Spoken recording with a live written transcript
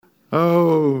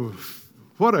Oh,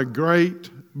 what a great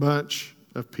bunch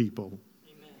of people.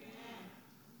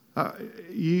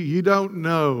 You don't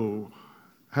know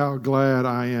how glad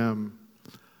I am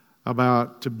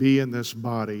about to be in this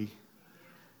body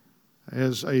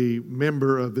as a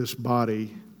member of this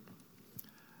body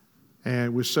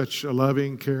and with such a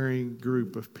loving, caring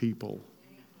group of people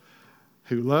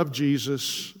who love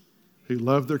Jesus, who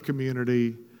love their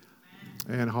community,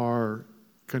 and are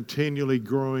continually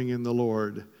growing in the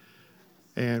Lord.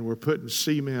 And we're putting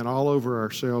cement all over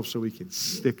ourselves so we can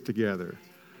stick together.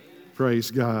 Praise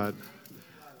God.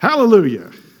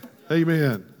 Hallelujah.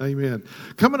 Amen. Amen.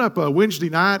 Coming up Wednesday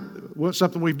night,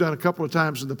 something we've done a couple of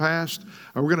times in the past,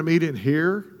 we're going to meet in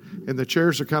here, and the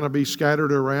chairs are kind of be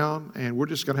scattered around, and we're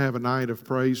just going to have a night of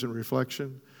praise and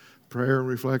reflection, prayer and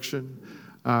reflection.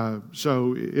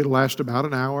 So it'll last about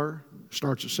an hour,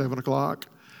 starts at 7 o'clock.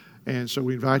 And so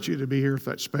we invite you to be here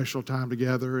for that special time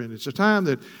together. And it's a time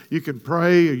that you can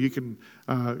pray, or you can,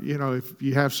 if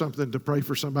you have something to pray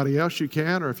for somebody else, you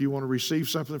can. Or if you want to receive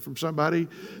something from somebody,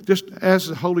 just as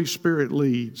the Holy Spirit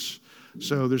leads.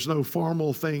 So there's no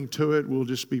formal thing to it. We'll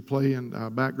just be playing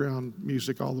background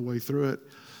music all the way through it.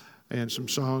 And some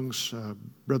songs.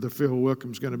 Brother Phil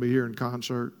Wilkins is going to be here in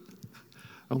concert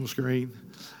on the screen.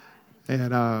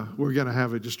 And we're going to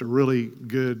have just a really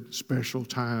good, special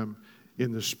time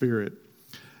in the Spirit.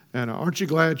 And aren't you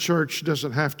glad church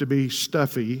doesn't have to be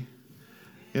stuffy,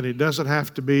 and it doesn't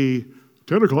have to be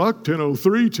 10 o'clock,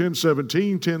 10:03,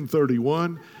 10:17,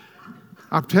 10:31.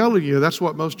 I'm telling you, that's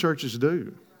what most churches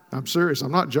do. I'm serious.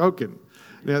 I'm not joking.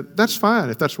 Now, that's fine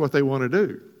if that's what they want to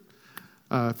do.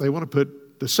 If they want to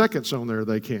put the seconds on there,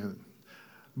 they can.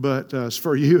 But as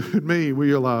for you and me,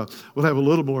 we'll have a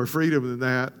little more freedom than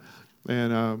that,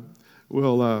 and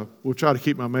we'll try to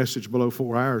keep my message below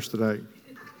 4 hours today.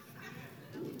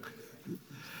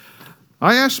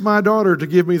 I asked my daughter to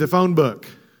give me the phone book.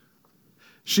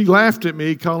 She laughed at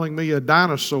me, calling me a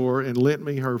dinosaur, and lent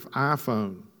me her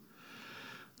iPhone.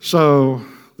 So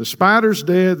the spider's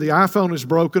dead, the iPhone is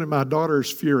broken, and my daughter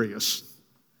is furious.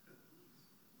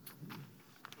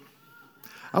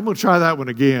 I'm going to try that one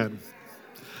again.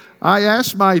 I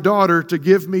asked my daughter to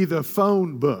give me the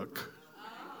phone book.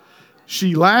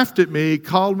 She laughed at me,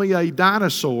 called me a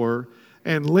dinosaur,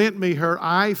 and lent me her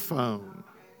iPhone.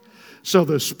 So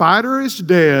the spider is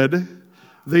dead,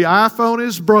 the iPhone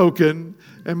is broken,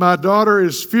 and my daughter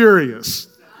is furious.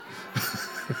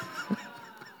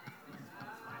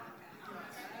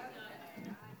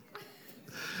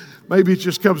 Maybe it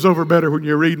just comes over better when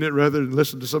you're reading it rather than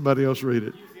listening to somebody else read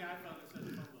it.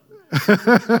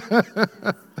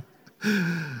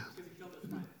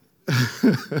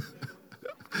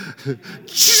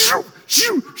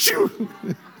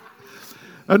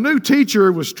 A new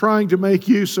teacher was trying to make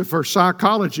use of her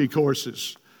psychology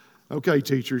courses. Okay,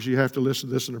 teachers, you have to listen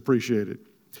to this and appreciate it.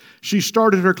 She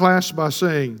started her class by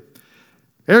saying,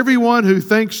 "Everyone who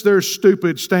thinks they're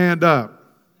stupid, stand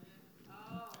up."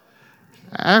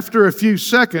 After a few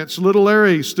seconds, little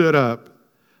Larry stood up.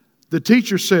 The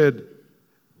teacher said,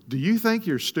 "Do you think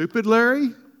you're stupid,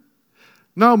 Larry?"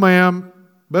 "No, ma'am,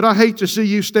 but I hate to see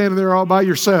you standing there all by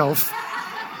yourself."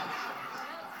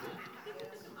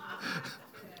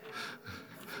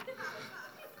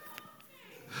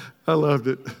 I loved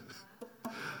it.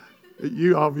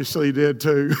 You obviously did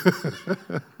too.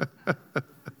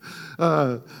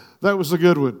 That was a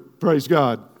good one. Praise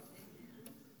God.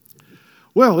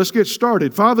 Well, let's get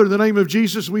started. Father, in the name of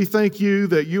Jesus, we thank you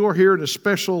that you are here in a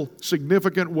special,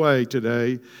 significant way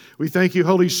today. We thank you,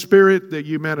 Holy Spirit, that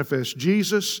you manifest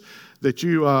Jesus, that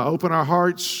you open our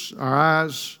hearts, our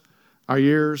eyes, our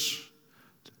ears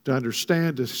to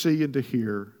understand, to see, and to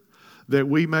hear, that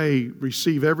we may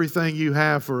receive everything you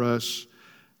have for us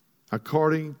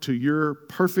according to your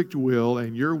perfect will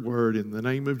and your word in the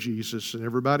name of Jesus. And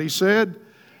everybody said,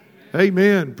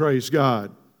 Amen. Amen. Praise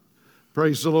God.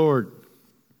 Praise the Lord.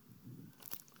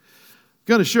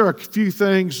 I'm going to share a few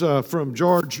things from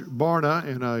George Barna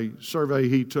in a survey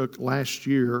he took last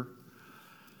year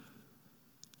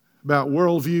about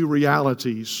worldview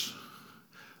realities.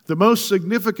 The most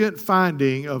significant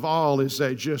finding of all is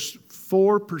that just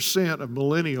 4% of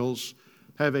millennials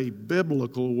have a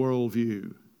biblical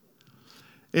worldview.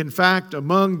 In fact,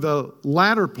 among the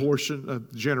latter portion of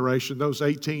the generation, those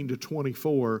 18 to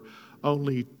 24,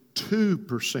 only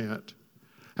 2%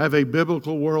 have a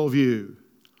biblical worldview.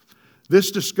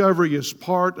 This discovery is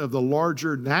part of the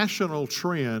larger national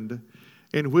trend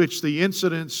in which the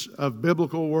incidence of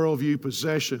biblical worldview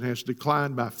possession has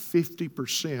declined by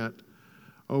 50%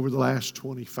 over the last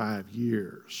 25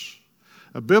 years.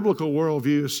 A biblical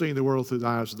worldview is seeing the world through the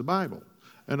eyes of the Bible.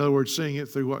 In other words, seeing it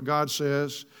through what God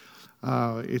says,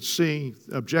 It's seeing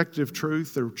objective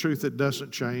truth, the truth that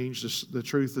doesn't change, the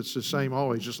truth that's the same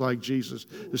always, just like Jesus,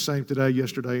 the same today,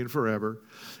 yesterday, and forever.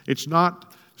 It's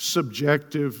not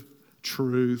subjective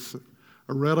truth,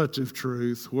 a relative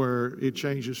truth where it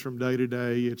changes from day to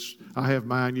day. It's I have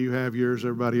mine, you have yours,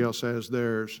 everybody else has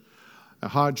theirs. A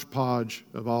hodgepodge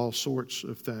of all sorts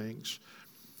of things.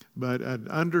 But an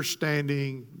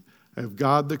understanding of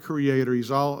God the Creator.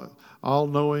 He's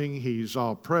all-knowing. He's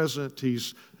all-present.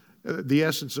 The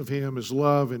essence of Him is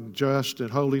love and just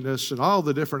and holiness and all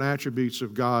the different attributes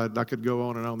of God. I could go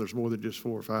on and on. There's more than just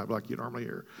 4 or 5 like you normally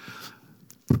hear.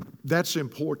 That's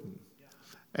important.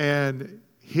 And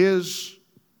His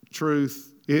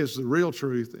truth is the real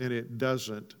truth, and it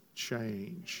doesn't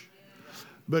change.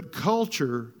 But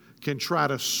culture can try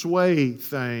to sway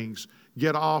things,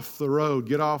 get off the road,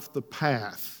 get off the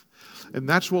path. And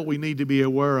that's what we need to be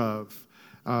aware of.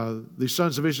 The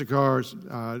sons of Issachar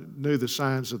knew the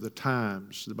signs of the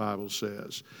times, the Bible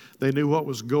says. They knew what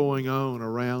was going on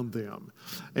around them.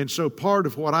 And so part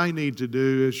of what I need to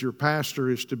do as your pastor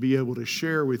is to be able to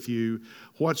share with you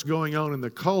what's going on in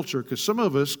the culture, because some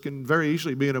of us can very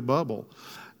easily be in a bubble.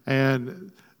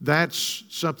 And that's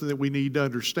something that we need to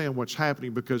understand what's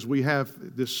happening, because we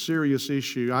have this serious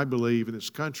issue, I believe, in this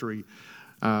country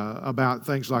about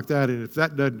things like that. And if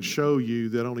that doesn't show you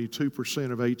that only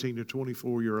 2% of 18 to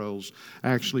 24-year-olds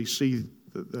actually see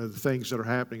the things that are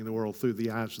happening in the world through the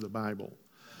eyes of the Bible.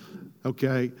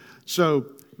 Okay? So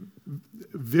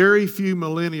very few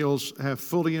millennials have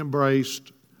fully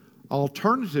embraced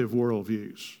alternative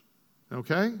worldviews.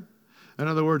 Okay? In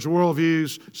other words,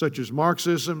 worldviews such as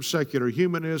Marxism, secular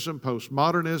humanism,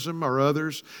 postmodernism, or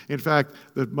others. In fact,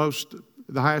 the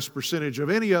highest percentage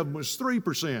of any of them was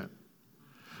 3%.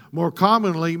 More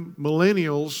commonly,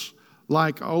 millennials,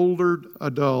 like older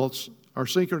adults, are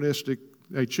synchronistic.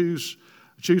 They choose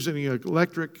an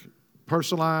electric,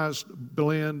 personalized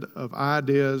blend of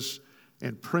ideas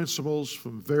and principles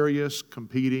from various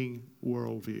competing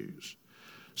worldviews.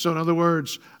 So in other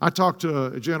words, I talked to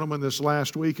a gentleman this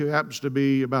last week who happens to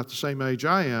be about the same age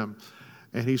I am,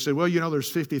 and he said, well, there's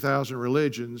 50,000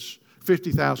 religions,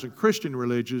 50,000 Christian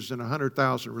religions, and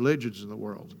 100,000 religions in the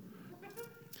world.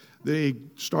 Then he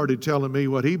started telling me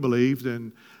what he believed,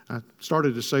 and I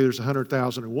started to say there's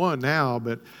 100,001 now,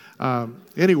 but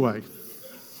anyway,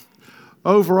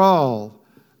 overall,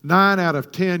 9 out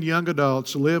of 10 young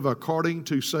adults live according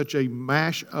to such a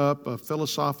mash-up of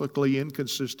philosophically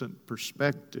inconsistent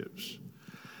perspectives.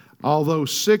 Although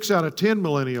 6 out of 10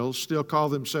 millennials still call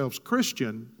themselves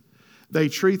Christian, they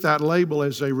treat that label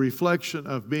as a reflection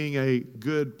of being a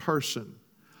good person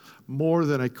more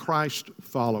than a Christ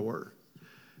follower.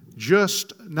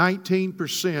 Just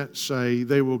 19% say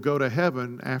they will go to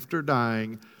heaven after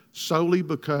dying solely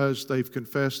because they've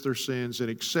confessed their sins and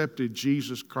accepted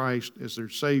Jesus Christ as their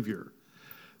Savior.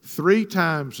 3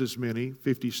 times as many,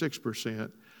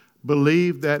 56%,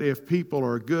 believe that if people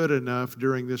are good enough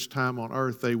during this time on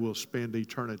earth, they will spend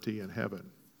eternity in heaven.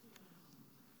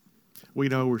 We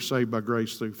know we're saved by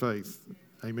grace through faith.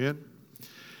 Amen?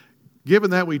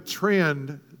 Given that we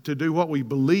trend to do what we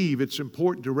believe, it's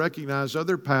important to recognize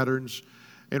other patterns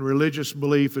in religious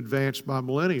belief advanced by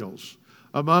millennials.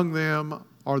 Among them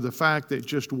are the fact that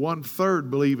just 1/3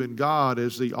 believe in God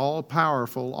as the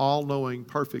all-powerful, all-knowing,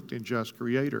 perfect, and just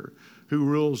Creator who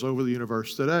rules over the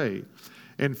universe today.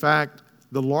 In fact,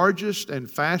 the largest and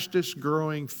fastest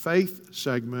growing faith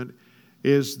segment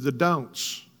is the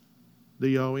don'ts,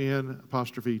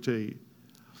 D-O-N''T.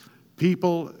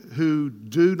 People who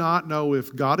do not know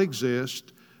if God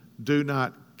exists, do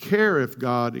not care if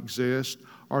God exists,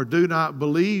 or do not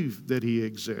believe that He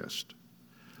exists.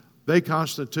 They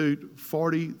constitute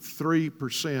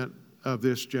 43% of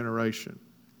this generation.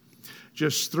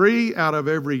 Just 3 out of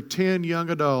every 10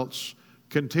 young adults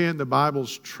contend the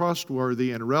Bible's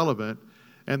trustworthy and relevant,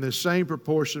 and the same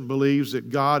proportion believes that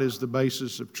God is the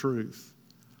basis of truth.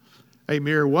 A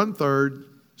mere 1/3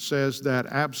 says that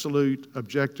absolute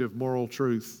objective moral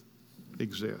truth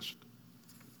exists.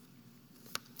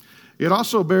 It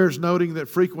also bears noting that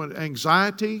frequent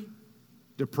anxiety,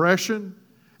 depression,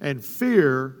 and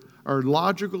fear are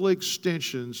logical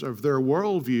extensions of their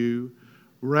worldview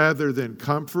rather than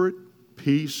comfort,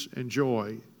 peace, and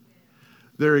joy.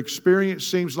 Their experience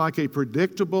seems like a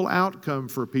predictable outcome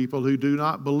for people who do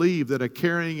not believe that a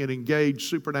caring and engaged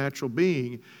supernatural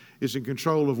being is in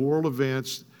control of world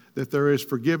events, that there is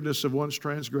forgiveness of one's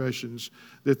transgressions,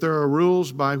 that there are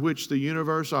rules by which the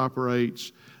universe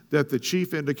operates, that the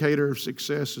chief indicator of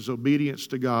success is obedience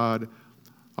to God,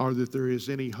 or that there is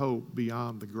any hope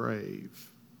beyond the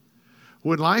grave.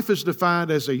 When life is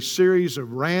defined as a series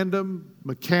of random,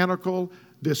 mechanical,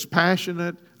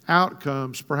 dispassionate,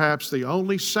 outcomes, perhaps the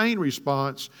only sane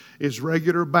response, is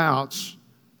regular bouts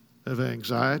of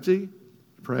anxiety,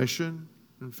 depression,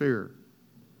 and fear.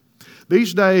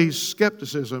 These days,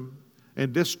 skepticism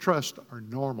and distrust are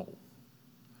normal.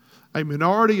 A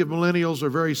minority of millennials are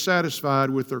very satisfied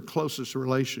with their closest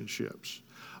relationships.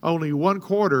 Only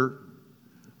 1/4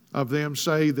 of them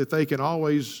say that they can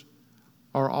always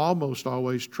or almost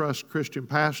always trust Christian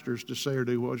pastors to say or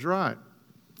do what is right.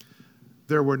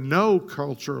 There were no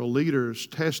cultural leaders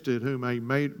tested whom a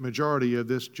majority of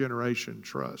this generation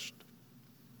trust.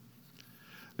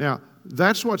 Now,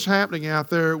 that's what's happening out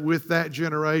there with that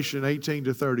generation, 18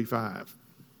 to 35.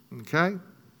 Okay?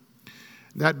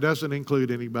 That doesn't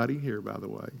include anybody here, by the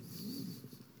way.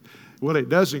 Well, it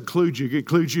does include you. It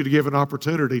includes you to give an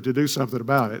opportunity to do something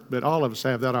about it, but all of us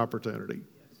have that opportunity.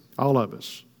 All of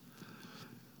us.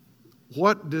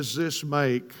 What does this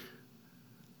make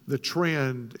the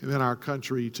trend in our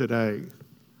country today?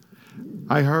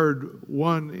 I heard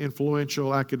one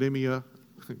influential academia,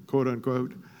 quote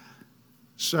unquote,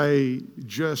 say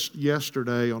just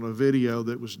yesterday on a video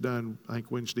that was done, I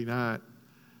think Wednesday night,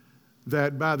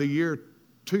 that by the year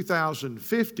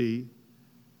 2050,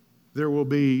 there will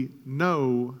be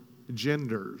no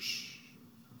genders.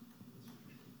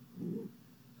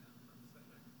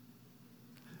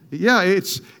 Yeah,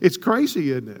 it's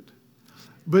crazy, isn't it?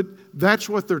 But that's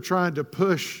what they're trying to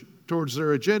push towards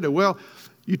their agenda. Well,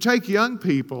 you take young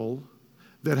people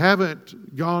that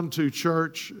haven't gone to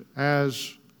church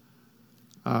as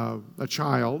a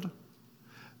child,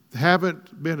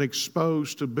 haven't been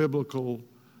exposed to biblical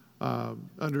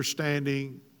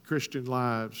understanding Christian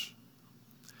lives.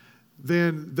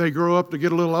 Then they grow up to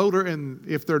get a little older, and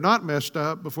if they're not messed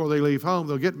up before they leave home,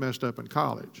 they'll get messed up in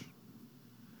college.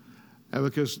 And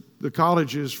because the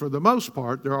colleges, for the most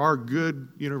part, there are good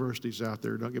universities out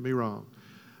there, don't get me wrong.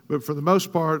 But for the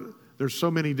most part, there's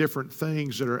so many different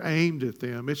things that are aimed at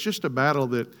them. It's just a battle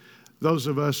that those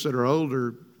of us that are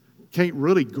older can't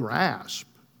really grasp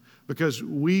because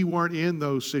we weren't in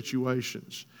those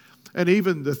situations. And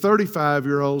even the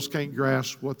 35-year-olds can't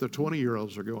grasp what the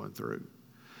 20-year-olds are going through.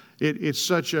 It's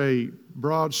such a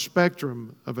broad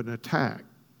spectrum of an attack.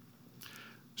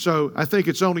 So I think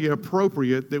it's only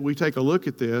appropriate that we take a look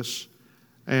at this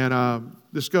and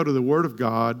let's go to the Word of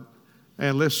God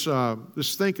and let's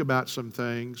think about some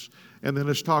things, and then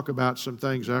let's talk about some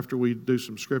things after we do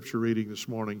some scripture reading this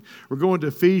morning. We're going to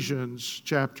Ephesians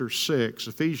chapter 6.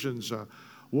 Ephesians, a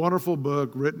wonderful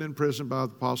book written in prison by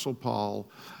the Apostle Paul.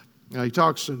 He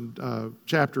talks in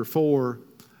chapter 4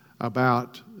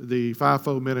 about the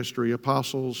fivefold ministry.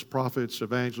 Apostles, prophets,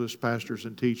 evangelists, pastors,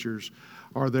 and teachers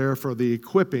are there for the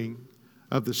equipping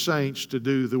of the saints to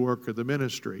do the work of the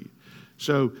ministry.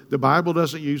 So the Bible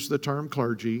doesn't use the term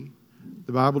clergy.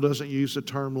 The Bible doesn't use the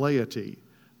term laity.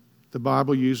 The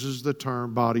Bible uses the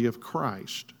term body of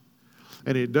Christ.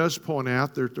 And it does point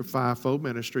out there's the fivefold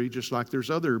ministry, just like there's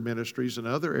other ministries in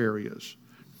other areas.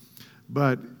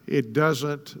 But it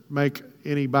doesn't make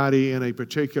anybody in a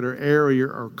particular area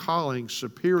or calling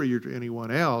superior to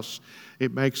anyone else.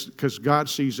 It makes, because God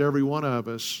sees every one of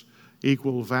us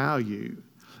equal value.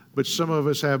 But some of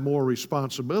us have more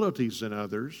responsibilities than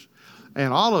others,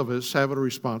 and all of us have a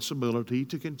responsibility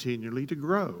to continually to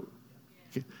grow.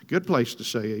 Good place to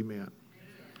say amen.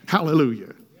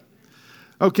 Hallelujah.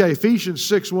 Okay, Ephesians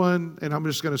 6:1, and I'm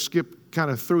just going to skip kind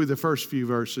of through the first few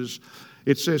verses.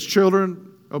 It says,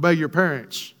 children, obey your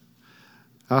parents.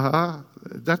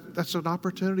 That's an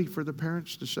opportunity for the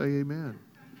parents to say amen.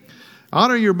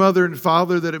 Honor your mother and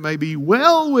father that it may be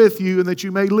well with you and that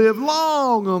you may live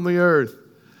long on the earth.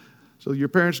 So your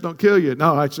parents don't kill you.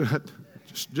 No, it's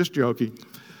just joking.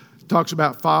 It talks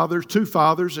about fathers, two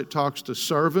fathers. It talks to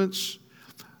servants.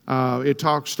 It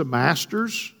talks to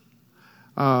masters.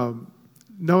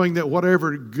 Knowing that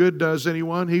whatever good does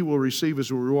anyone, he will receive as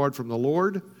a reward from the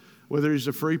Lord, whether he's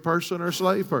a free person or a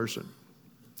slave person.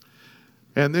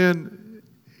 And then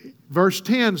verse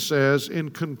 10 says, in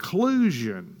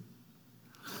conclusion,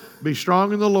 be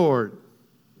strong in the Lord.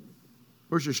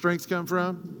 Where's your strength come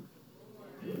from?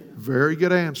 Very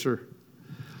good answer.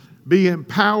 Be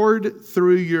empowered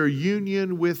through your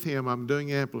union with Him. I'm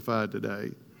doing Amplified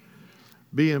today.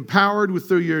 Be empowered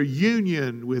through your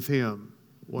union with Him,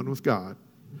 one with God.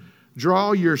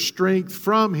 Draw your strength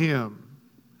from Him.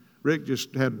 Rick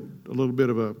just had a little bit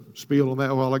of a spiel on that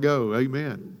a while ago.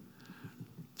 Amen.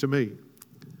 To me.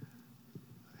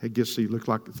 I guess he looked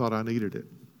like he thought I needed it.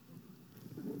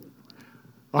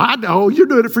 I know, you're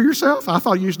doing it for yourself. I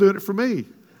thought you was doing it for me.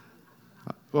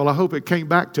 Well, I hope it came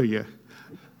back to you.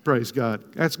 Praise God.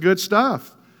 That's good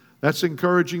stuff. That's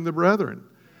encouraging the brethren.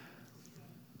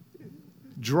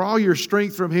 Draw your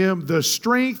strength from Him, the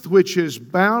strength which His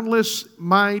boundless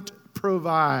might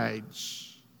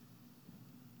provides.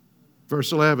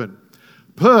 Verse 11,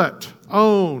 put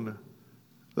on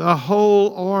the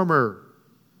whole armor,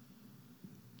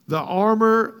 the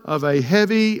armor of a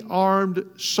heavy armed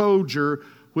soldier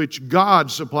which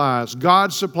God supplies.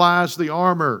 God supplies the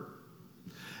armor.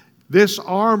 This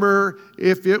armor,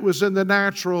 if it was in the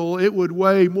natural, it would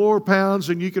weigh more pounds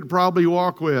than you could probably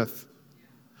walk with.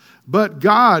 But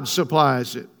God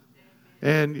supplies it.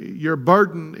 And your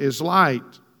burden is light.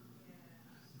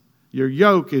 Your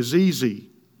yoke is easy.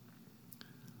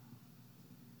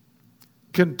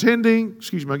 Contending,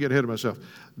 I'm getting ahead of myself,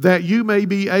 that you may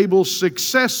be able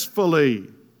successfully,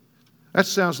 that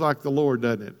sounds like the Lord,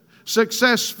 doesn't it?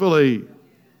 Successfully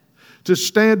to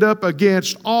stand up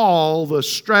against all the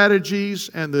strategies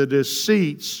and the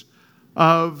deceits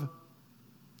of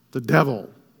the devil.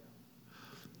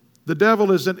 The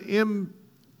devil is an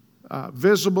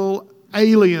invisible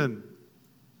alien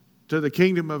to the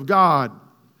kingdom of God.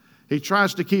 He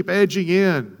tries to keep edging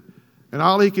in, and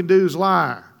all he can do is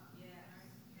lie.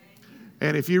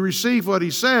 And if you receive what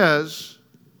he says,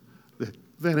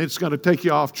 then it's going to take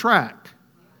you off track.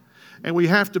 And we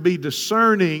have to be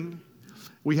discerning.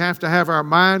 We have to have our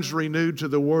minds renewed to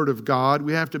the Word of God.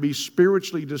 We have to be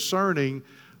spiritually discerning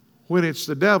when it's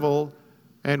the devil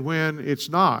and when it's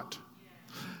not.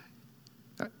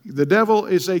 The devil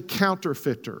is a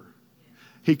counterfeiter.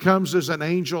 He comes as an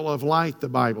angel of light, the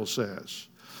Bible says.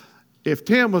 If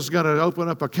Tim was going to open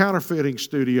up a counterfeiting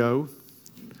studio,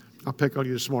 I'll pick on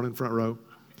you this morning, front row,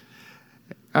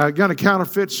 going to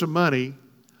counterfeit some money,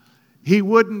 he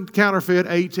wouldn't counterfeit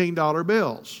 $18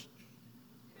 bills.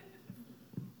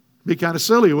 Be kind of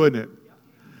silly, wouldn't it?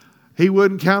 He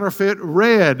wouldn't counterfeit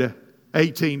red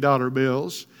 $18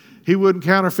 bills. He wouldn't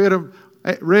counterfeit a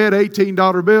red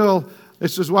 $18 bill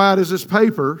that's as wide as this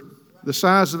paper, the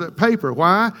size of that paper.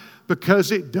 Why?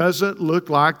 Because it doesn't look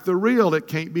like the real. It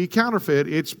can't be counterfeit.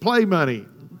 It's play money.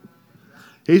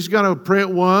 He's going to print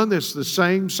one that's the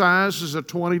same size as a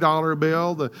 $20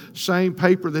 bill, the same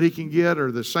paper that he can get,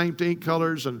 or the same ink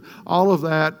colors and all of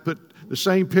that, put the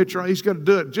same picture. He's going to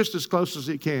do it just as close as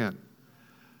he can.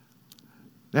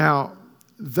 Now,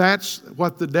 that's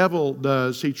what the devil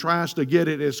does. He tries to get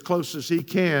it as close as he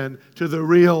can to the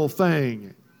real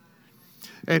thing.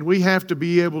 And we have to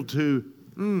be able to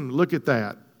look at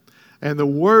that. And the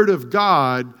Word of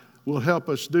God will help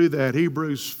us do that.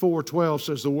 Hebrews 4:12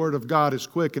 says the Word of God is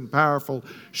quick and powerful,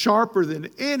 sharper than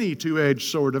any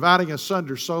two-edged sword, dividing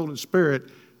asunder soul and spirit,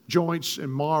 joints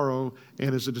and marrow,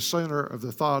 and is a discerner of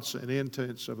the thoughts and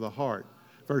intents of the heart.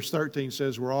 Verse 13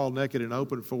 says we're all naked and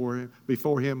open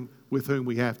before Him with whom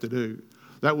we have to do.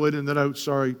 That wasn't in the notes,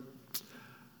 sorry.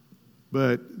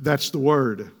 But that's the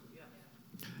Word.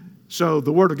 So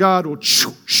the Word of God will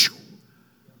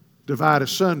divide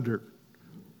asunder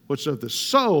what's of the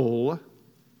soul,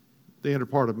 the inner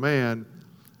part of man,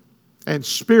 and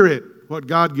spirit, what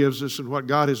God gives us and what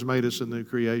God has made us in the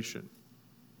creation.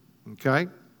 Okay?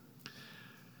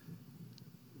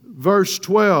 Verse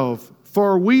 12,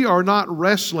 for we are not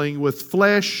wrestling with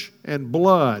flesh and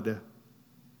blood,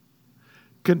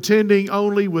 contending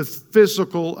only with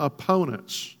physical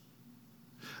opponents,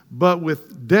 but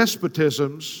with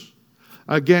despotisms,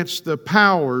 against the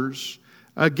powers,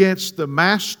 against the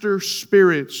master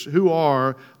spirits who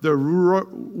are the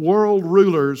world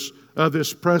rulers of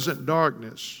this present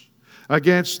darkness,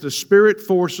 against the spirit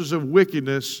forces of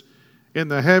wickedness in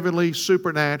the heavenly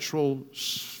supernatural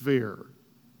sphere.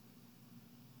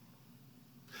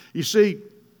 You see,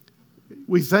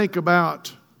 we think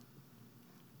about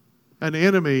an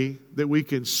enemy that we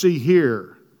can see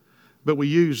here, but we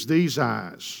use these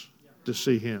eyes to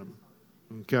see him.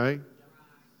 Okay?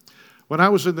 When I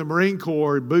was in the Marine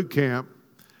Corps at boot camp,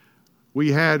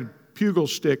 we had pugil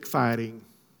stick fighting.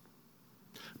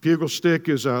 Pugil stick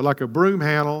is like a broom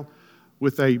handle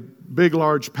with a big,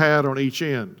 large pad on each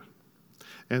end.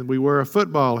 And we wear a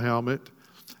football helmet,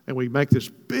 and we make this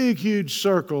big, huge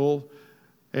circle.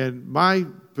 And my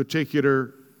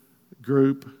particular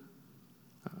group,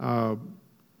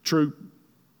 troop,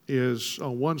 is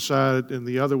on one side, and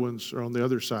the other ones are on the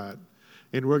other side.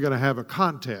 And we're going to have a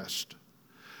contest.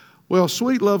 Well,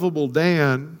 sweet, lovable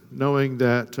Dan, knowing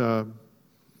that, I'm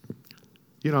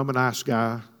a nice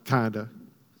guy, kind of.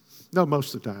 No,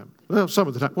 most of the time. Well, some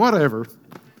of the time. Whatever.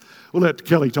 We'll let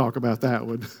Kelly talk about that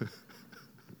one.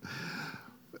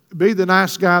 Be the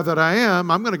nice guy that I am,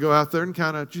 I'm going to go out there and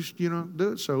kind of just, do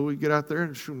it. So we get out there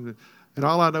and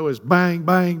all I know is bang,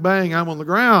 bang, bang, I'm on the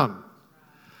ground.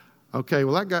 Okay,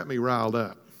 well, that got me riled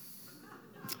up.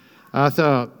 I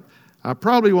thought, I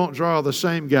probably won't draw the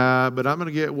same guy, but I'm going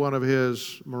to get one of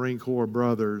his Marine Corps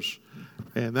brothers,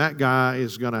 and that guy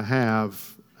is going to have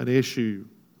an issue,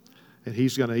 and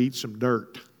he's going to eat some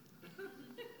dirt.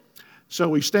 So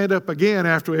we stand up again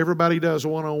after everybody does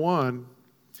one-on-one,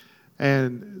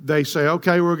 and they say,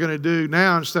 okay, we're going to do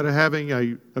now, instead of having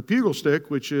a pugil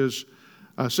stick, which is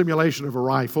a simulation of a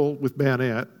rifle with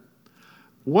bayonet,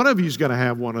 one of you is going to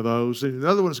have one of those, and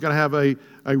another one is going to have a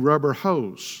rubber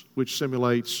hose, which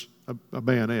simulates a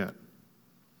bayonet.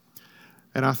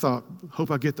 And I thought, hope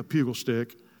I get the pugil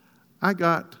stick. I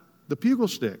got the pugil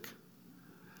stick.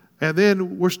 And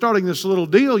then we're starting this little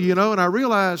deal, and I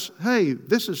realized, hey,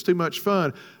 this is too much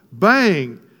fun.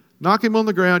 Bang! Knock him on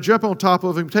the ground, jump on top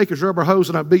of him, take his rubber hose,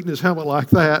 and I'm beating his helmet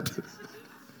like that.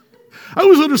 I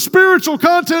was in a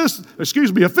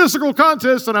physical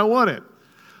contest, and I won it.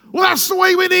 Well, that's the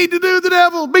way we need to do the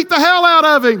devil. Beat the hell out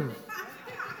of him.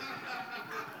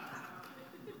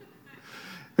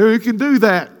 We can do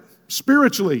that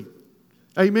spiritually.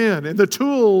 Amen. And the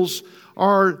tools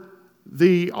are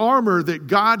the armor that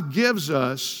God gives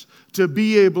us to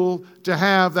be able to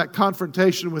have that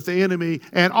confrontation with the enemy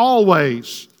and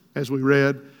always, as we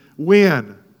read,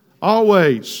 win.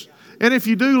 Always. And if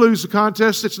you do lose the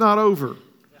contest, it's not over,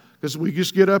 because we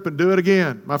just get up and do it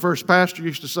again. My first pastor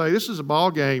used to say, this is a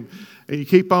ball game, and you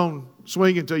keep on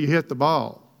swinging until you hit the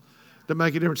ball. Doesn't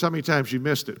make a difference how many times you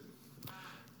missed it.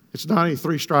 It's not any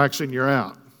 3 strikes and you're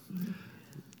out.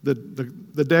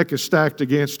 The deck is stacked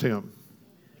against him.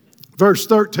 Verse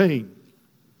 13.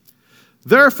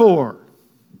 Therefore,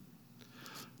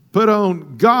 put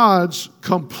on God's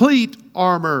complete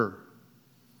armor.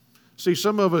 See,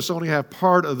 some of us only have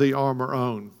part of the armor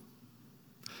on.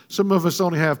 Some of us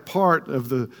only have part of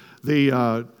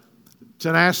the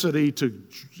tenacity to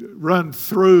run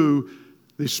through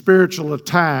the spiritual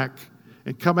attack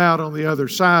and come out on the other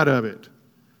side of it.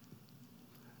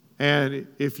 And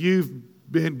if you've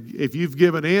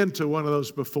given in to one of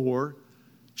those before,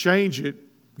 change it.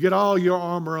 Get all your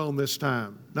armor on this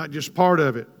time, not just part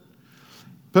of it.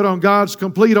 Put on God's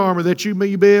complete armor that you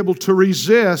may be able to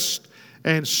resist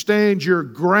and stand your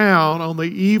ground on the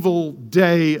evil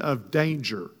day of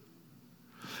danger.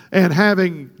 And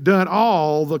having done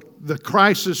all the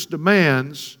crisis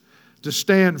demands, to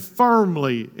stand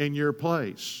firmly in your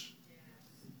place.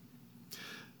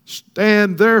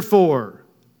 Stand therefore.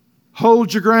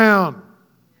 Hold your ground,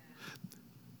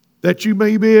 that you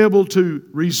may be able to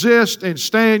resist and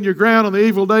stand your ground on the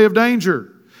evil day of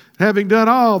danger. Having done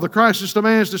all the crisis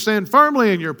demands, to stand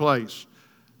firmly in your place.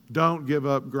 Don't give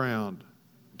up ground.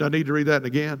 Do I need to read that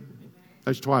again?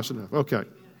 That's twice enough. Okay.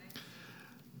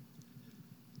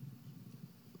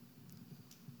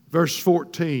 Verse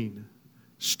 14.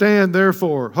 Stand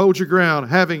therefore, hold your ground,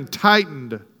 having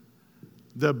tightened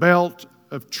the belt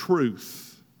of truth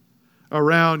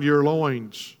around your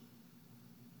loins,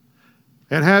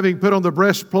 and having put on the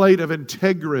breastplate of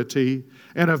integrity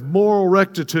and of moral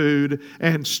rectitude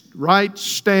and right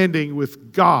standing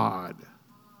with God.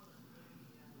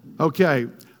 Okay,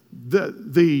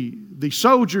 the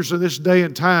soldiers in this day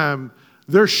and time,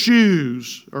 their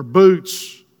shoes or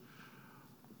boots,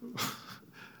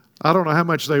 I don't know how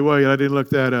much they weigh. I didn't look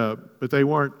that up, but they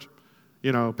weren't,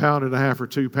 a pound and a half or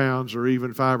 2 pounds or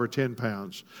even 5 or 10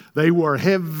 pounds. They were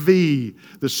heavy.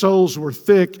 The soles were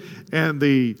thick, and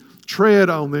the tread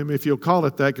on them, if you'll call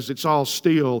it that, because it's all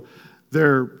steel,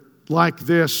 they're like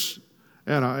this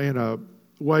in a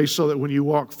way so that when you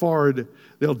walk forward,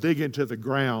 they'll dig into the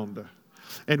ground.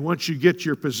 And once you get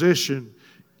your position,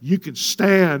 you can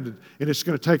stand, and it's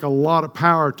going to take a lot of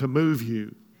power to move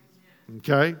you.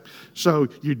 Okay? So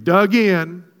you dug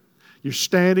in, you're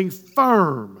standing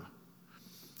firm,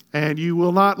 and you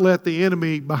will not let the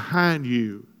enemy behind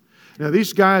you. Now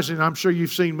these guys, and I'm sure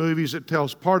you've seen movies that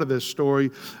tells part of this story,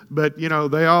 but they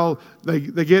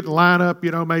get lined up,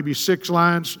 maybe 6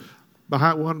 lines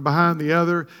one behind the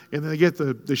other, and then they get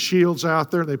the shields out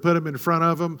there and they put them in front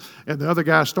of them, and the other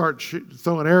guys start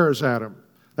throwing arrows at them.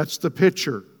 That's the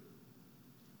picture.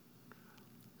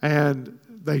 And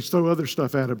they throw other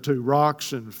stuff at them too,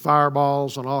 rocks and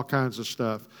fireballs and all kinds of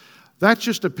stuff. That's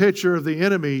just a picture of the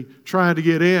enemy trying to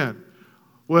get in.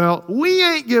 Well, we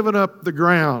ain't giving up the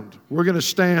ground. We're going to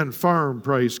stand firm,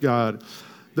 praise God.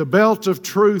 The belt of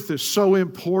truth is so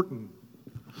important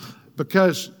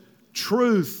because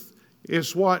truth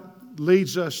is what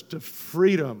leads us to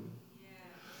freedom.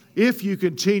 If you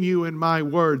continue in my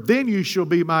word, then you shall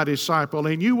be my disciple,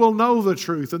 and you will know the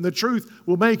truth, and the truth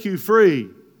will make you free.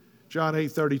 John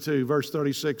 8:32, verse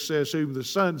 36 says, whom the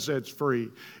Son sets free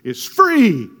is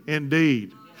free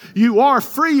indeed. You are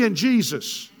free in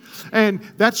Jesus. And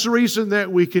that's the reason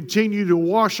that we continue to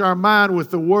wash our mind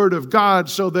with the Word of God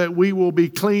so that we will be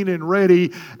clean and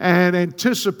ready and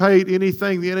anticipate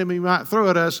anything the enemy might throw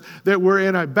at us, that we're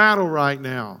in a battle right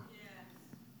now.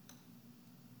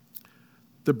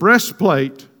 The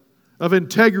breastplate of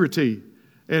integrity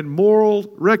and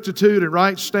moral rectitude and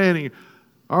right standing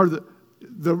are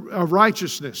of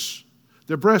righteousness.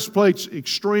 The breastplate's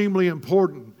extremely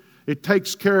important. It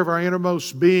takes care of our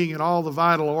innermost being and all the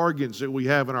vital organs that we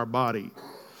have in our body.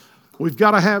 We've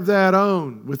got to have that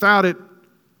on. Without it,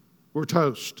 we're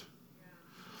toast.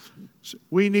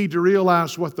 We need to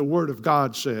realize what the Word of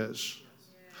God says.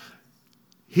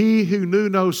 He who knew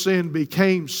no sin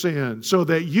became sin, so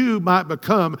that you might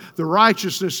become the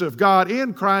righteousness of God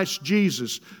in Christ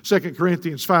Jesus. 2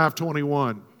 Corinthians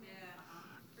 5:21.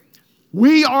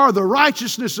 We are the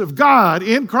righteousness of God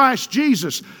in Christ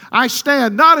Jesus. I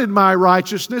stand not in my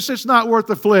righteousness. It's not worth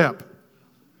the flip.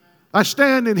 I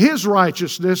stand in His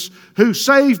righteousness, who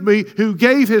saved me, who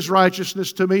gave His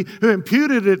righteousness to me, who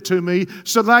imputed it to me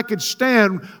so that I could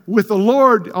stand with the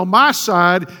Lord on my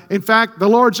side. In fact, the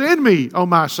Lord's in me on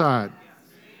my side.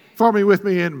 For me, with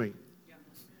me, in me.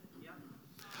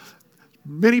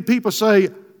 Many people say,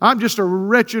 I'm just a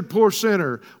wretched, poor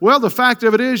sinner. Well, the fact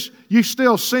of it is, you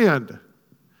still sinned.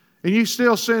 And you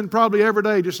still sin probably every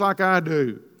day, just like I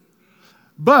do.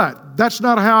 But that's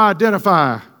not how I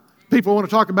identify. People want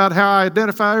to talk about how I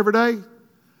identify every day.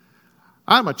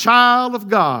 I'm a child of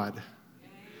God.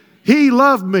 He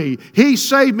loved me. He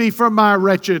saved me from my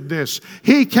wretchedness.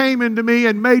 He came into me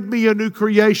and made me a new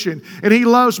creation. And He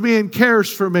loves me and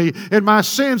cares for me. And my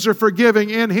sins are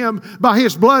forgiven in Him by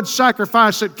His blood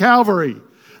sacrifice at Calvary.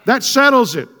 That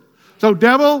settles it. So,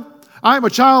 devil, I'm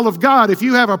a child of God. If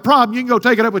you have a problem, you can go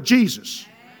take it up with Jesus.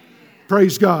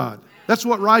 Praise God. That's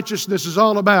what righteousness is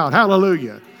all about.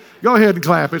 Hallelujah. Go ahead and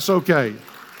clap. It's okay.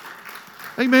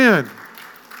 Amen.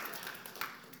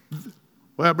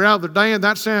 Well, Brother Dan,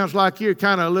 that sounds like you're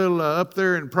kind of a little up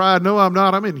there in pride. No, I'm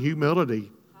not. I'm in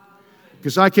humility.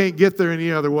 Because I can't get there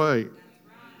any other way.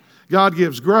 God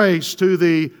gives grace to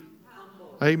the...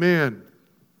 Amen.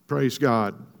 Praise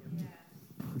God.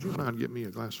 Would you mind getting me a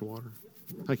glass of water?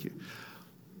 Thank you.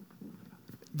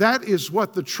 That is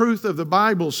what the truth of the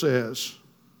Bible says.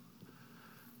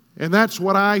 And that's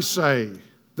what I say.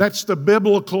 That's the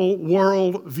biblical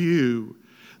worldview.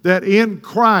 That in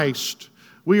Christ,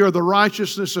 we are the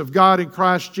righteousness of God in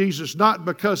Christ Jesus, not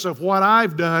because of what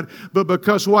I've done, but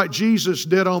because what Jesus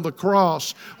did on the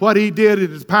cross, what He did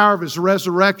in the power of His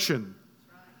resurrection.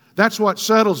 That's what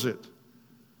settles it.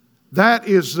 That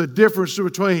is the difference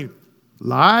between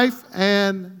life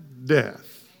and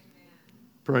death.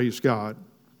 Praise God.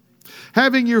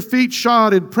 Having your feet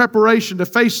shod in preparation to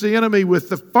face the enemy with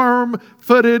the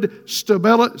firm-footed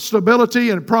stability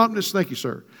and promptness. Thank you,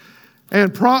 sir.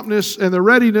 And promptness and the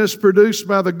readiness produced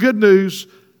by the good news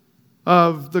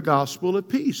of the gospel of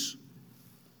peace.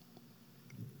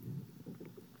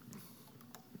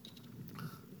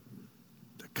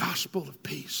 The gospel of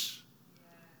peace.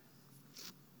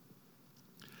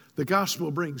 The gospel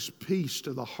brings peace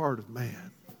to the heart of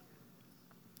man.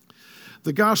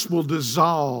 The gospel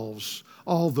dissolves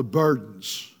all the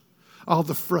burdens, all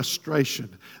the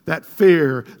frustration, that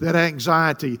fear, that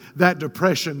anxiety, that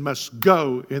depression must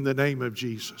go in the name of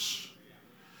Jesus.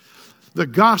 The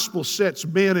gospel sets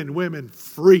men and women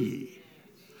free.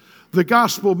 The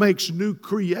gospel makes new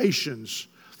creations.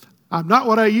 I'm not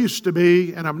what I used to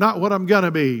be, and I'm not what I'm going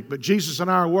to be, but Jesus and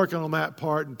I are working on that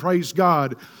part, and praise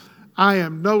God. I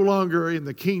am no longer in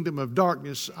the kingdom of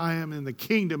darkness. I am in the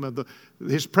kingdom of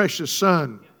His precious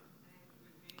Son.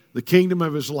 The kingdom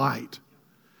of His light.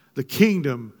 The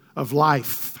kingdom of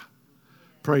life.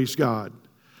 Praise God.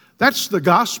 That's the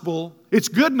gospel. It's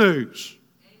good news.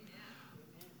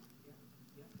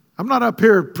 I'm not up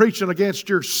here preaching against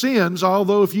your sins,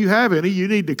 although if you have any, you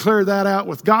need to clear that out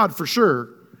with God for sure.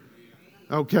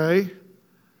 Okay?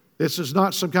 This is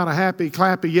not some kind of happy,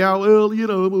 clappy, yeah, well, you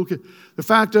know. Okay. The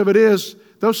fact of it is,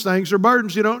 those things are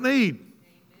burdens you don't need. Amen.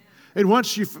 And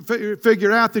once you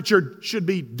figure out that you should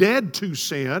be dead to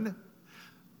sin,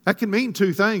 that can mean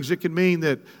two things. It can mean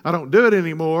that I don't do it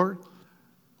anymore,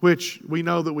 which we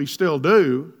know that we still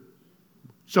do.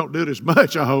 Just don't do it as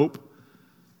much, I hope.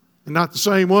 And not the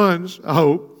same ones, I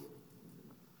hope.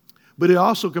 But it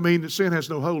also can mean that sin has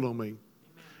no hold on me.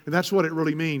 And that's what it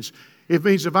really means. It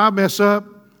means if I mess up,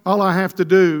 all I have to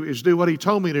do is do what He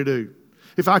told me to do.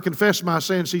 If I confess my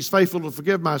sins, He's faithful to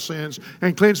forgive my sins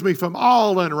and cleanse me from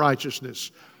all unrighteousness.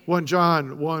 1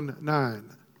 John 1:9.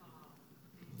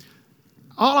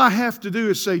 All I have to do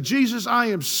is say, Jesus, I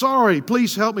am sorry.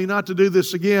 Please help me not to do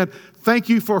this again. Thank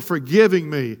you for forgiving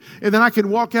me. And then I can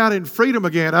walk out in freedom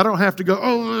again. I don't have to go,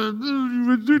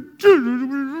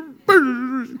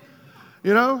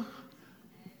 you know.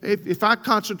 If I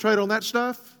concentrate on that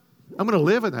stuff, I'm going to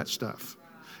live in that stuff.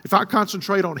 If I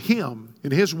concentrate on Him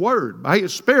and His Word, by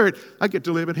His Spirit, I get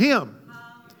to live in Him.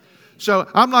 So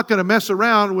I'm not going to mess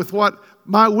around with what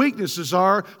my weaknesses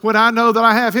are when I know that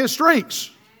I have His strengths.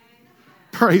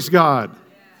 Praise God.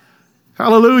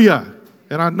 Hallelujah.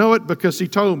 And I know it because He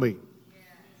told me.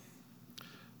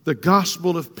 The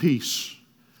gospel of peace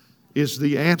is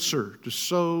the answer to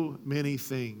so many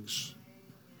things.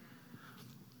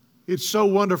 It's so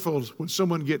wonderful when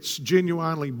someone gets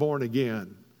genuinely born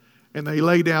again and they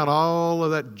lay down all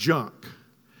of that junk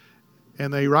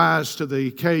and they rise to the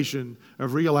occasion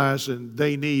of realizing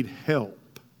they need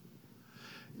help.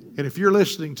 And if you're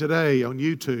listening today on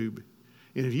YouTube,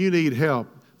 and if you need help,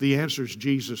 the answer is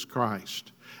Jesus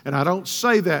Christ. And I don't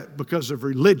say that because of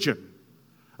religion.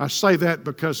 I say that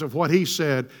because of what He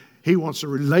said. He wants a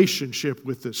relationship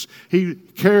with us. He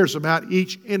cares about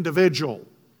each individual,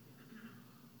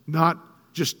 not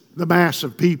just the mass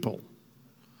of people.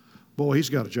 Boy, He's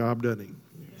got a job, doesn't He?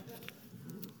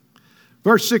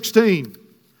 Verse 16.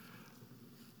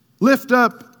 Lift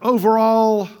up over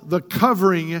all the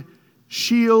covering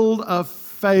shield of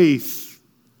faith.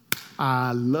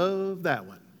 I love that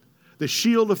one. The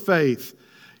shield of faith.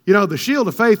 You know, the shield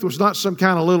of faith was not some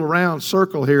kind of little round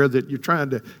circle here that you're trying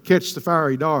to catch the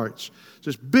fiery darts. It's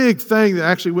this big thing that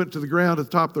actually went to the ground at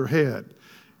the top of their head.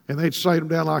 And they'd sight them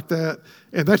down like that.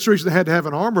 And that's the reason they had to have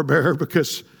an armor bearer,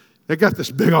 because they got this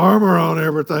big armor on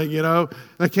everything, you know.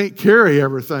 They can't carry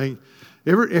everything.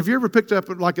 Have you ever picked up,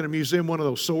 like in a museum, one of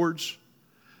those swords?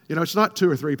 You know, it's not 2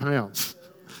 or 3 pounds.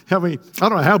 I mean, I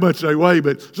don't know how much they weigh,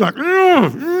 but it's like,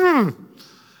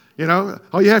 you know,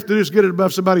 all you have to do is get it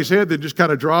above somebody's head, then just kind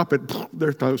of drop it,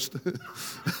 they're toast.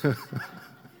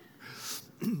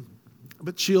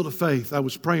 But shield of faith, I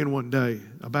was praying one day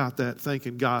about that,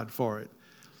 thanking God for it.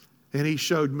 And He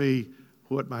showed me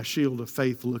what my shield of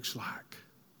faith looks like.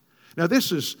 Now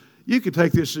this is, you can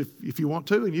take this if you want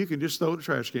to, and you can just throw it in the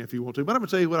trash can if you want to. But I'm going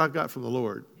to tell you what I got from the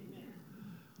Lord.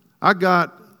 I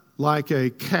got like a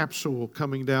capsule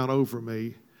coming down over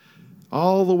me,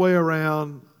 all the way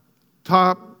around,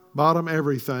 top, bottom,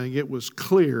 everything. It was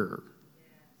clear.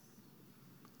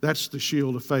 That's the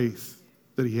shield of faith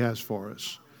that He has for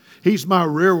us. He's my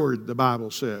rearward, the Bible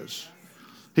says.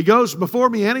 He goes before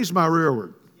me and He's my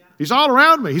rearward. He's all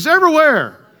around me. He's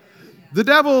everywhere. The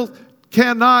devil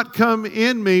cannot come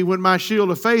in me when my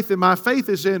shield of faith, and my faith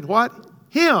is in what?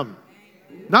 Him.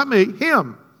 Not me,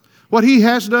 Him. What He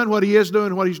has done, what He is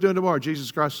doing, what He's doing tomorrow.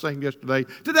 Jesus Christ is saying yesterday,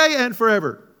 today, and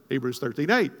forever. Hebrews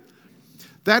 13:8.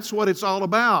 That's what it's all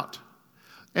about.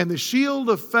 And the shield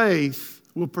of faith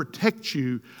will protect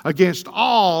you against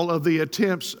all of the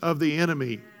attempts of the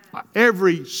enemy.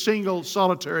 Every single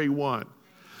solitary one.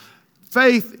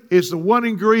 Faith is the one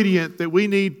ingredient that we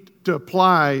need to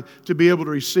apply to be able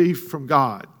to receive from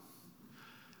God.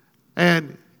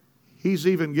 And He's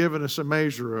even given us a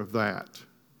measure of that.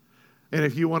 And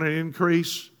if you want an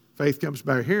increase, faith comes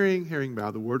by hearing, hearing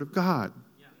by the Word of God.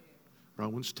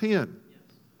 Romans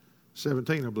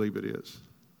 10:17, I believe it is.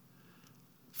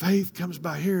 Faith comes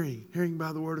by hearing, hearing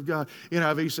by the Word of God.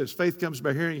 NIV says faith comes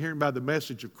by hearing, hearing by the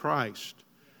message of Christ.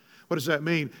 What does that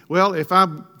mean? Well, if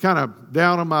I'm kind of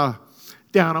down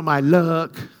on my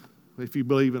luck, if you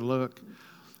believe in luck,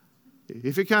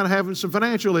 if you're kind of having some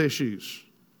financial issues,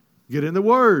 get in the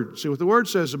Word. See what the Word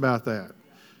says about that.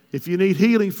 If you need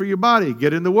healing for your body,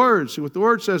 get in the Word. See what the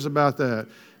Word says about that.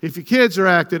 If your kids are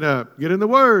acting up, get in the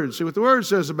Word. See what the Word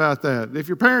says about that. If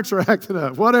your parents are acting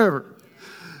up, whatever.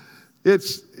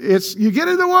 It's you get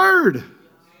in the Word.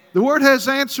 The Word has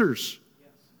answers.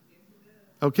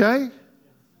 Okay?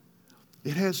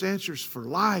 It has answers for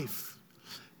life.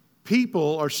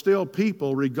 People are still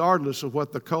people regardless of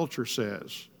what the culture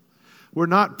says. We're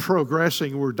not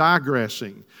progressing, we're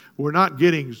digressing. We're not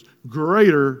getting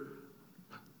greater.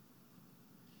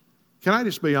 Can I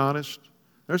just be honest?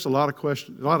 There's a lot of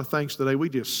questions, a lot of things today we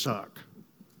just suck.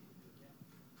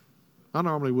 I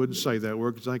normally wouldn't say that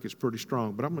word because I think it's pretty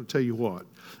strong, but I'm going to tell you what.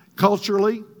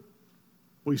 Culturally,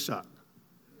 we suck.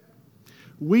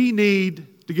 We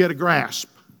need to get a grasp.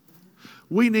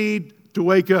 We need to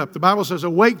wake up. The Bible says,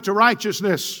 awake to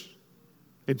righteousness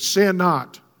and sin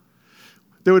not.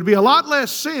 There would be a lot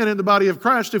less sin in the body of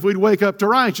Christ if we'd wake up to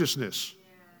righteousness.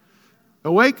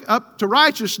 Awake up to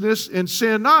righteousness and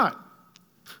sin not.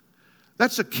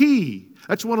 That's a key.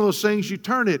 That's one of those things you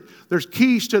turn it. There's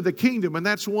keys to the kingdom, and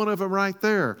that's one of them right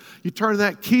there. You turn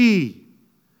that key,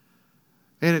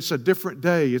 And it's a different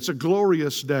day. It's a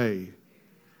glorious day.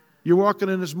 You're walking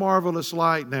in this marvelous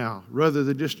light now, rather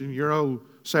than just in your own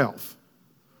self.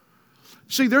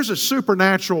 See, there's a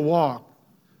supernatural walk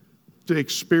to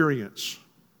experience.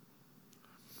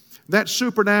 That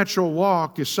supernatural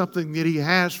walk is something that He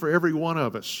has for every one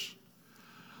of us.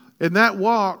 And that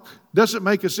walk doesn't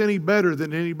make us any better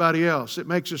than anybody else. It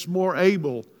makes us more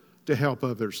able to help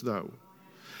others, though.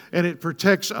 And it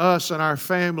protects us and our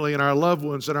family and our loved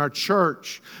ones and our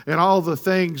church and all the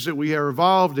things that we are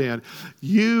involved in.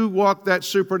 You walk that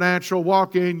supernatural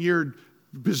walk in your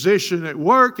position at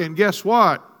work, and guess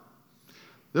what?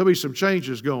 There'll be some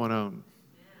changes going on.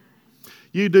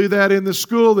 You do that in the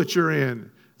school that you're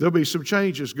in, there'll be some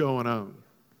changes going on.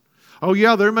 Oh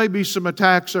yeah, there may be some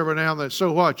attacks every now and then.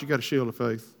 So what? You got a shield of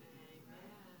faith.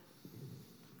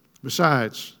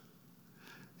 Besides,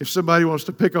 if somebody wants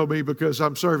to pick on me because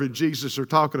I'm serving Jesus or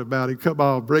talking about Him, come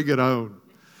on, bring it on.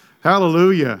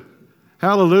 Hallelujah.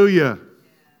 Hallelujah.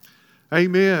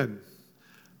 Amen.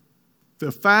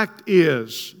 The fact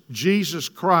is, Jesus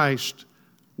Christ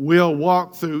will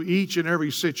walk through each and every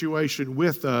situation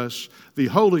with us. The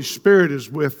Holy Spirit is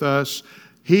with us.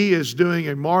 He is doing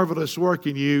a marvelous work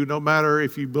in you, no matter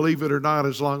if you believe it or not,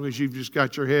 as long as you've just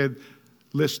got your head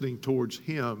listening towards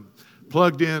Him.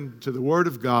 Plugged in to the Word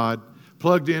of God,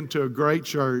 plugged into a great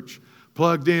church,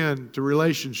 plugged in to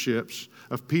relationships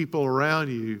of people around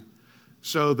you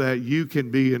so that you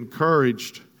can be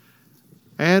encouraged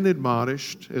and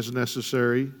admonished as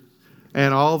necessary,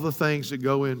 and all the things that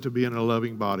go into being a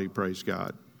loving body, praise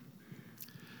God.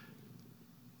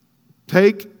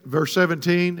 Take, verse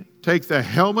 17, take the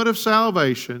helmet of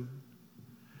salvation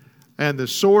and the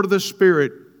sword of the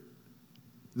Spirit,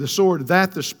 the sword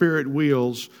that the Spirit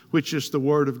wields, which is the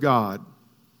Word of God.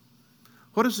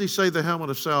 What does he say, the helmet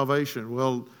of salvation?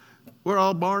 Well, we're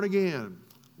all born again.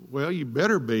 Well, you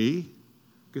better be,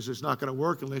 because it's not going to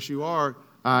work unless you are,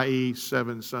 i.e.,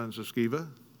 7 sons of Sceva.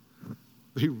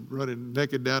 They running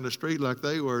naked down the street like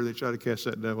they were. They try to cast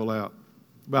that devil out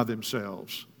by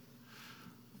themselves.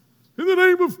 In the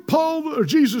name of Paul or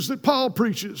Jesus that Paul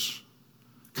preaches,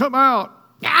 come out.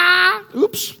 Ah!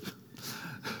 Oops.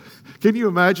 Can you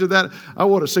imagine that? I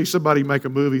want to see somebody make a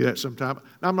movie of that sometime.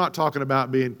 Now, I'm not talking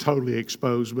about being totally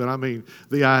exposed, but I mean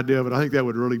the idea of it. I think that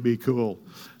would really be cool.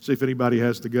 See if anybody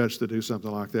has the guts to do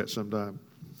something like that sometime.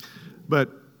 But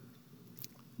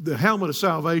the helmet of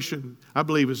salvation, I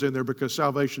believe, is in there because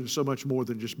salvation is so much more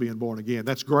than just being born again.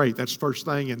 That's great. That's the first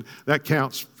thing, and that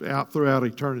counts out throughout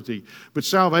eternity. But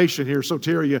salvation here,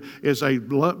 soteria, is a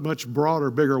much broader,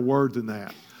 bigger word than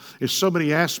that. There's so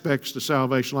many aspects to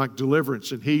salvation, like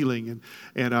deliverance and healing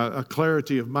and a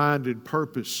clarity of mind and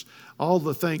purpose. All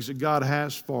the things that God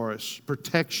has for us,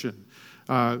 protection.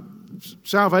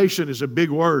 Salvation is a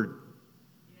big word.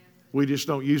 We just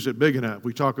don't use it big enough.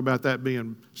 We talk about that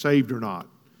being saved or not,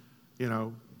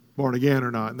 born again or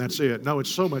not, and that's it. No,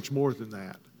 it's so much more than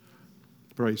that.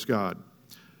 Praise God.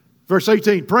 Verse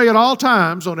 18, pray at all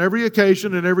times, on every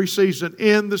occasion and every season,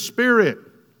 in the Spirit.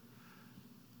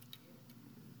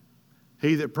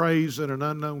 He that prays in an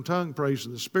unknown tongue prays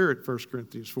in the Spirit, 1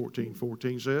 Corinthians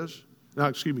 14:14 says. No,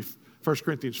 excuse me, 1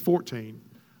 Corinthians 14.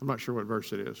 I'm not sure what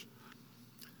verse it is.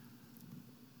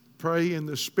 Pray in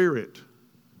the Spirit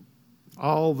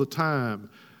all the time,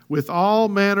 with all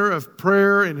manner of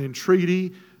prayer and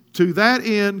entreaty. To that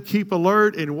end, keep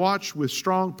alert and watch with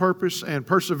strong purpose and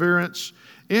perseverance,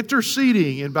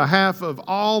 interceding in behalf of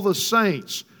all the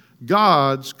saints,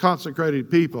 God's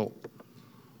consecrated people.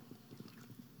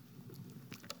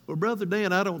 Well, Brother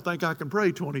Dan, I don't think I can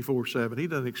pray 24/7. He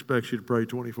doesn't expect you to pray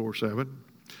 24/7.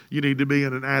 You need to be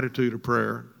in an attitude of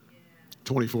prayer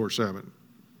 24/7.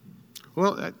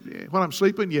 Well, when I'm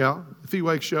sleeping, yeah. If He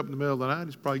wakes you up in the middle of the night,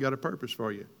 He's probably got a purpose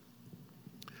for you.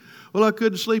 Well, I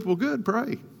couldn't sleep. Well, good,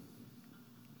 pray.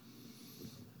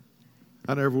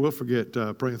 I never will forget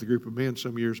praying with a group of men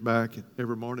some years back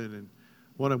every morning, and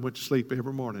one of them went to sleep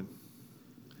every morning.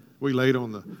 We laid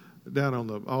down on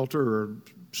the altar or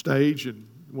stage, and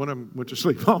one of them went to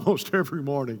sleep almost every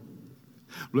morning.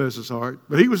 Bless his heart.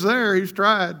 But he was there. He was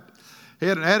tried. He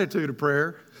had an attitude of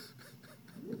prayer.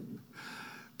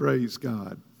 Praise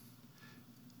God.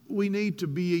 We need to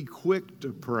be quick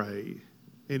to pray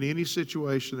in any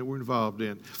situation that we're involved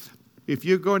in. If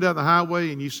you're going down the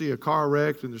highway and you see a car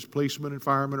wrecked and there's policemen and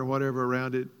firemen or whatever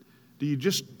around it, do you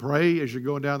just pray as you're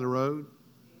going down the road?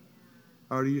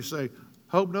 Or do you say,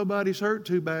 hope nobody's hurt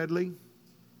too badly?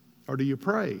 Or do you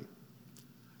pray?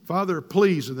 Father,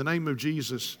 please, in the name of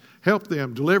Jesus, help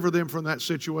them, deliver them from that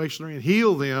situation and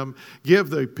heal them. Give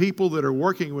the people that are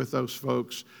working with those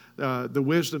folks the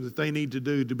wisdom that they need to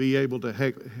do to be able to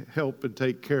help and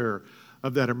take care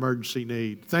of that emergency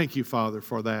need. Thank you, Father,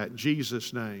 for that. In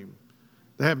Jesus' name.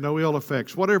 They have no ill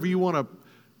effects. Whatever you want to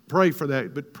pray for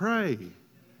that, but pray.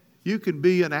 You can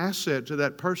be an asset to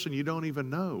that person you don't even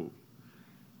know.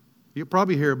 You'll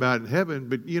probably hear about it in heaven,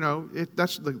 but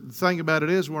that's the thing about it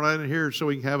is we're not in here so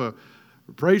we can have a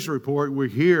praise report. We're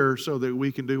here so that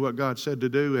we can do what God said to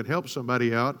do and help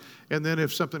somebody out. And then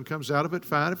if something comes out of it,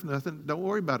 fine. If nothing, don't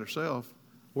worry about yourself.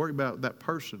 Worry about that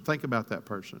person. Think about that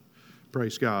person.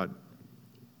 Praise God.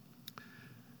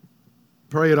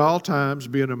 Pray at all times,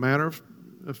 be in a manner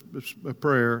of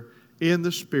prayer in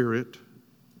the Spirit,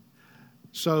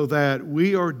 so that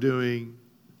we are doing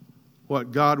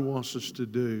what God wants us to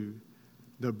do,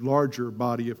 the larger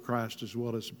body of Christ as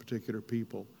well as the particular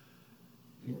people.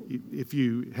 If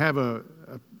you have a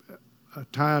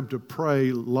time to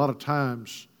pray, a lot of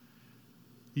times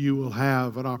you will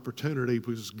have an opportunity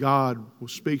because God will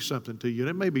speak something to you. And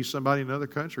it may be somebody in another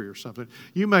country or something.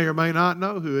 You may or may not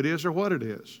know who it is or what it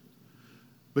is.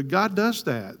 But God does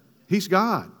that. He's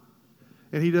God.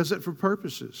 And He does it for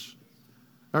purposes.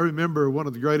 I remember one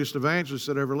of the greatest evangelists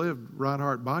that ever lived,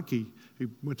 Reinhard Bonnke, who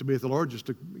went to be with the Lord just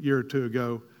a year or two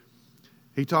ago.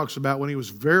 He talks about when he was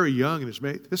very young.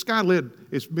 This guy led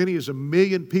as many as 1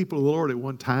 million people to the Lord at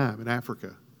one time in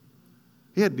Africa.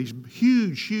 He had these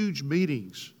huge, huge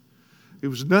meetings. It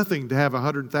was nothing to have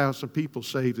 100,000 people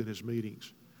saved in his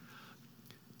meetings.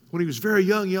 When he was very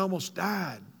young, he almost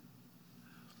died.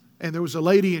 And there was a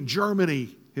lady in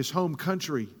Germany, his home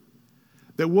country,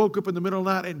 that woke up in the middle of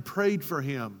the night and prayed for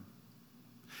him.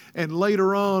 And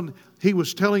later on, he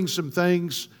was telling some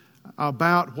things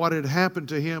about what had happened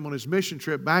to him on his mission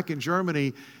trip back in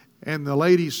Germany. And the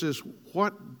lady says,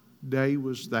 "What day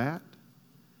was that?"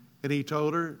 And he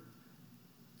told her,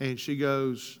 and she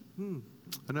goes,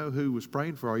 "I know who was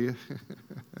praying for you."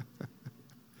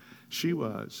 She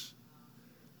was.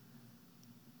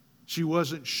 She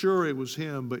wasn't sure it was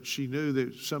him, but she knew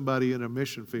that somebody in a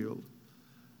mission field.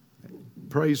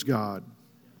 Praise God.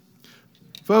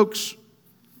 Folks,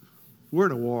 we're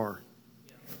in a war.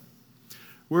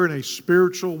 We're in a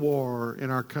spiritual war in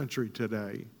our country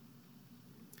today.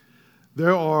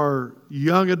 There are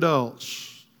young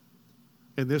adults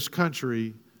in this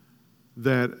country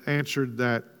that answered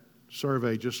that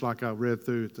survey just like I read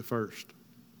through at the first.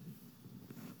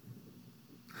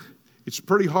 It's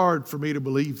pretty hard for me to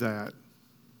believe that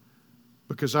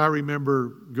because I remember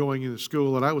going into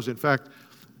school that I was in. In fact,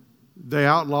 they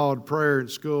outlawed prayer in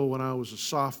school when I was a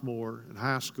sophomore in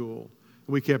high school.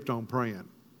 And we kept on praying.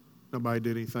 Nobody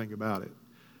did anything about it.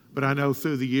 But I know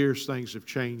through the years things have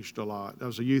changed a lot. I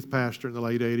was a youth pastor in the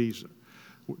late 80s,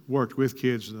 worked with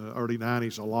kids in the early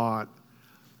 90s a lot.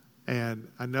 And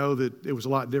I know that it was a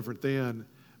lot different then.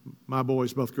 My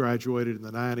boys both graduated in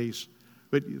the 90s.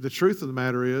 But the truth of the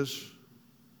matter is,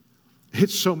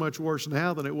 it's so much worse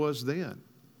now than it was then.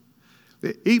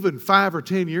 Even 5 or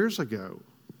 10 years ago,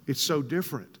 it's so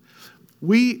different.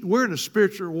 We're in a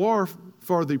spiritual war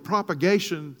for the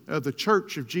propagation of the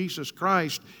Church of Jesus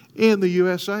Christ in the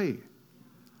USA.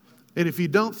 And if you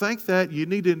don't think that, you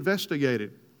need to investigate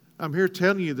it. I'm here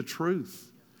telling you the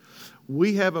truth.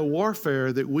 We have a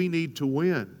warfare that we need to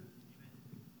win.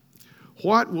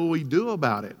 What will we do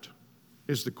about it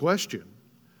is the question.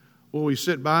 Will we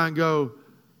sit by and go,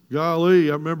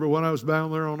 "Golly, I remember when I was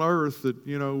down there on earth that,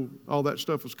 all that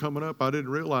stuff was coming up. I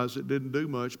didn't realize it didn't do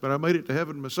much, but I made it to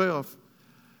heaven myself."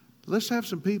 Let's have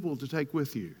some people to take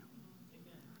with you.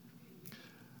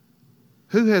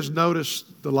 Who has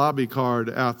noticed the lobby card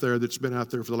out there that's been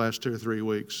out there for the last 2 or 3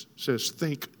 weeks? It says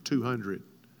Think 200.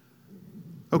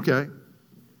 Okay.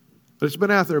 But it's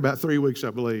been out there about 3 weeks, I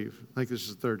believe. I think this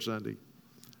is the third Sunday.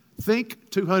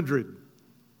 Think 200.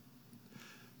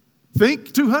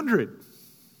 Think 200.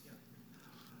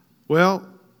 Well,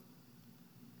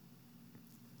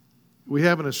 we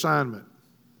have an assignment.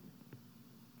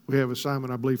 We have an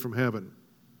assignment, I believe, from heaven.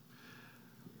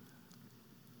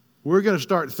 We're going to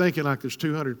start thinking like there's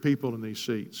 200 people in these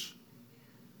seats.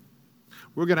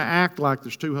 We're going to act like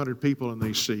there's 200 people in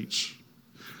these seats.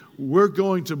 We're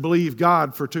going to believe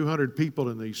God for 200 people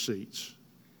in these seats.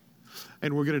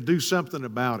 And we're going to do something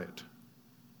about it.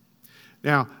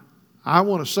 Now, I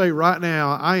want to say right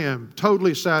now, I am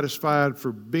totally satisfied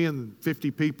for being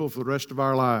 50 people for the rest of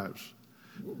our lives.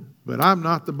 But I'm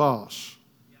not the boss.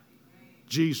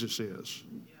 Jesus is.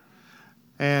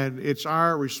 And it's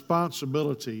our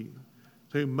responsibility.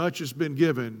 To whom much has been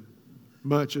given,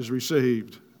 much is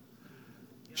received.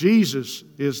 Jesus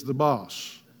is the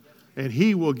boss. And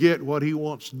He will get what He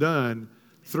wants done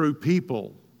through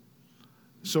people.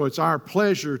 So it's our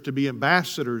pleasure to be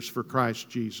ambassadors for Christ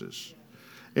Jesus.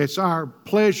 It's our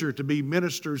pleasure to be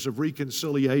ministers of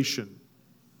reconciliation.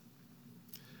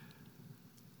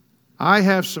 I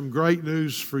have some great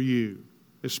news for you,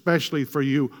 especially for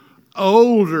you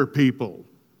older people,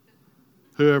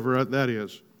 whoever that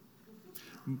is.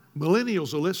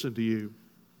 Millennials will listen to you.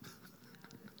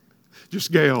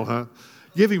 Just Gail, huh?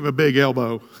 Give him a big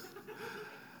elbow.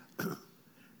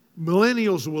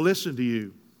 Millennials will listen to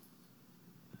you.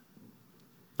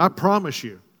 I promise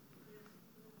you.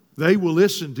 They will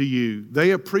listen to you.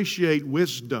 They appreciate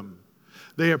wisdom.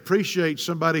 They appreciate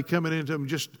somebody coming into them,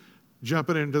 just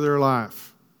jumping into their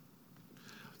life.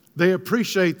 They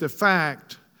appreciate the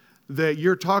fact that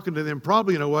you're talking to them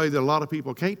probably in a way that a lot of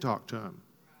people can't talk to them.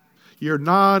 You're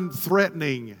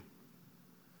non-threatening.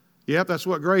 Yep, that's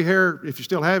what gray hair, if you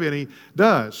still have any,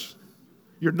 does.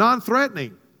 You're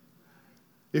non-threatening.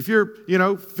 If you're,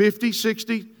 50,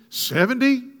 60,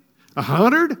 70,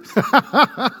 100,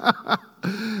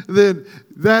 then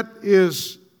that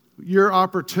is your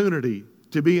opportunity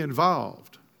to be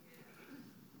involved.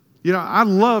 I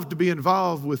love to be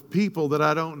involved with people that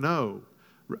I don't know.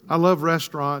 I love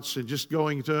restaurants and just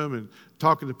going to them and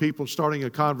talking to people, starting a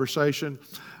conversation.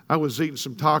 I was eating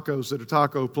some tacos at a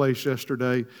taco place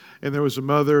yesterday, and there was a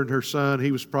mother and her son.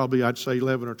 He was probably, I'd say,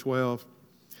 11 or 12.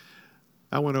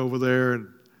 I went over there, and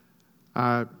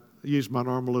I used my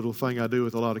normal little thing I do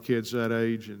with a lot of kids that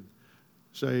age and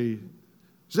say,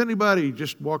 has anybody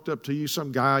just walked up to you,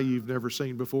 some guy you've never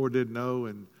seen before, didn't know,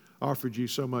 and offered you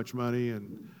so much money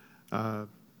and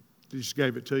just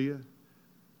gave it to you?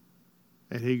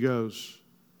 And he goes,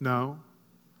 no.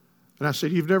 And I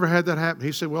said, you've never had that happen?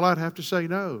 He said, well, I'd have to say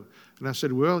no. And I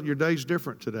said, well, your day's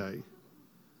different today.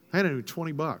 I handed him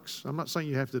 $20. I'm not saying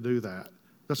you have to do that.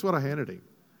 That's what I handed him.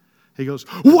 He goes,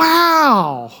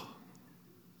 wow!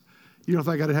 You don't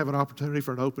think I'd have an opportunity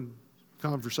for an open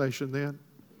conversation then?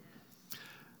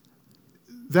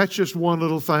 That's just one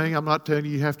little thing. I'm not telling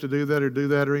you have to do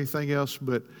that or anything else,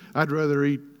 but I'd rather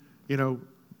eat,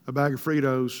 a bag of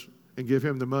Fritos and give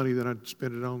him the money than I'd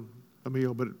spend it on a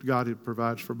meal, but God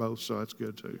provides for both, so that's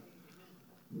good too.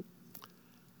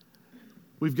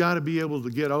 We've got to be able to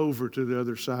get over to the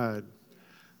other side.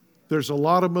 There's a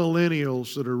lot of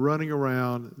millennials that are running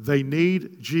around. They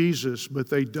need Jesus, but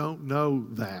they don't know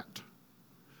that.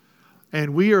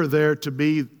 And we are there to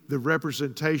be the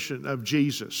representation of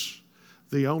Jesus,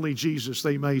 the only Jesus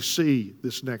they may see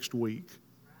this next week.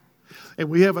 And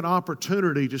we have an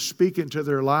opportunity to speak into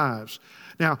their lives.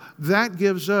 Now, that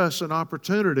gives us an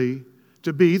opportunity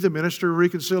to be the minister of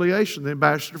reconciliation, the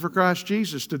ambassador for Christ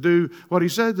Jesus, to do what He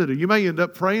said to do. You may end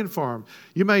up praying for them.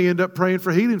 You may end up praying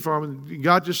for healing for them, and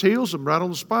God just heals them right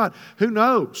on the spot. Who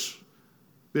knows?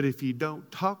 But if you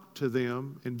don't talk to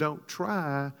them and don't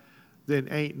try, then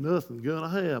ain't nothing going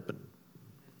to happen.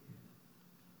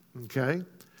 Okay?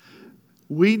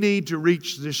 We need to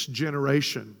reach this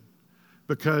generation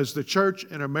because the church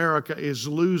in America is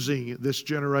losing this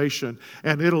generation,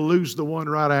 and it'll lose the one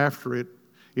right after it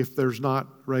if there's not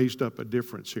raised up a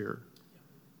difference here.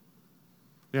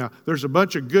 Now, there's a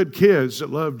bunch of good kids that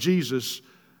love Jesus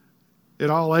at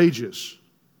all ages.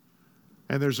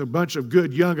 And there's a bunch of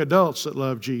good young adults that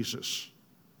love Jesus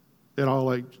at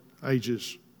all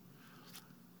ages.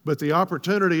 But the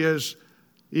opportunity is,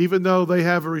 even though they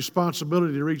have a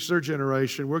responsibility to reach their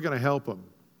generation, we're going to help them.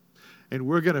 And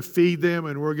we're going to feed them,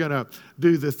 and we're going to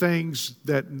do the things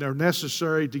that are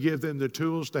necessary to give them the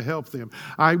tools to help them.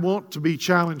 I want to be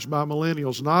challenged by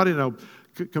millennials, not in a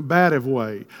combative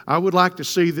way. I would like to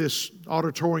see this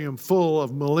auditorium full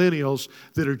of millennials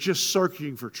that are just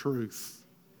searching for truth.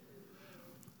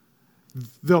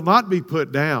 They'll not be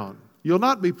put down. You'll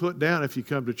not be put down if you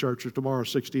come to church tomorrow,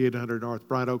 6800 North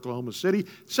Bryant, Oklahoma City,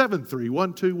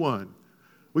 73121.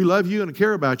 We love you and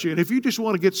care about you. And if you just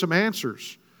want to get some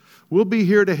answers, we'll be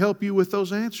here to help you with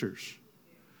those answers.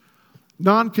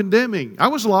 Non-condemning. I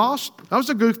was lost. I was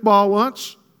a goofball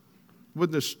once.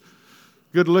 Wasn't this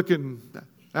good-looking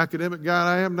academic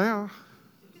guy I am now.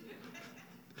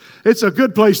 It's a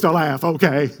good place to laugh,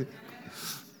 okay?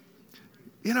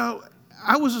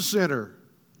 I was a sinner.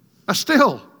 I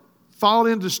still fall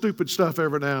into stupid stuff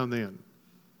every now and then.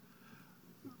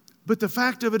 But the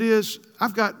fact of it is,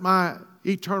 I've got my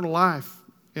eternal life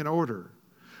in order.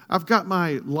 I've got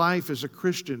my life as a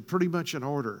Christian pretty much in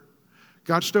order.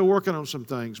 God's still working on some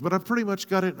things, but I've pretty much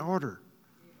got it in order.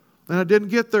 And I didn't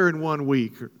get there in 1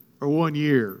 week or 1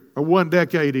 year or 1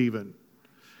 decade even.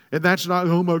 And that's not,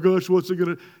 oh my gosh, what's it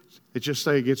going to... It's just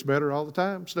say it gets better all the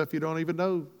time. Stuff you don't even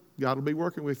know. God will be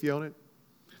working with you on it.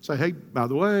 Say, hey, by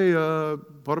the way,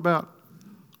 what about...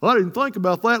 Well, I didn't think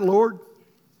about that, Lord.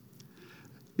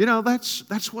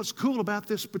 That's what's cool about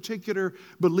this particular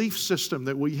belief system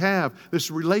that we have,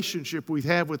 this relationship we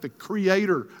have with the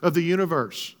Creator of the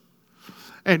universe.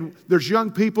 And there's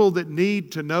young people that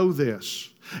need to know this.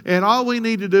 And all we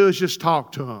need to do is just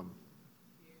talk to them.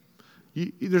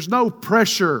 There's no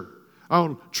pressure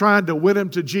on trying to win them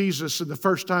to Jesus in the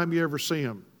first time you ever see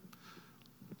them.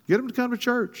 Get them to come to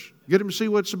church. Get them to see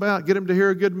what it's about. Get them to hear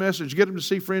a good message. Get them to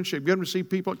see friendship. Get them to see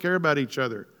people that care about each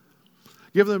other.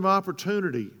 Give them an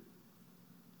opportunity.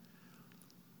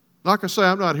 Like I say,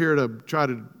 I'm not here to try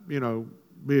to,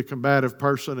 be a combative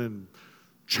person and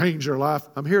change their life.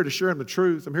 I'm here to share them the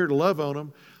truth. I'm here to love on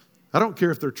them. I don't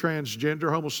care if they're transgender,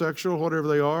 homosexual, whatever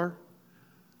they are.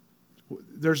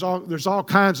 There's all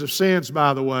kinds of sins,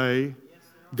 by the way.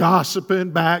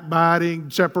 Gossiping, backbiting,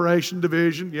 separation,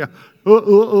 division. Yeah.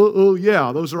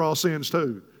 Yeah, those are all sins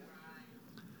too.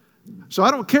 So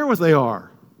I don't care what they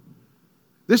are.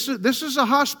 This is a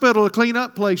hospital, a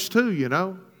clean-up place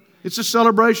too, It's a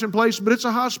celebration place, but it's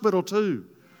a hospital too.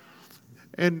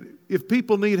 And if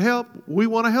people need help, we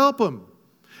want to help them.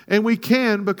 And we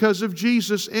can because of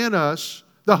Jesus in us,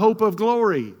 the hope of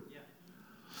glory.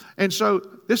 And so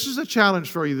this is a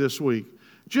challenge for you this week.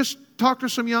 Just talk to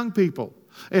some young people.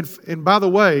 And by the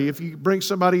way, if you bring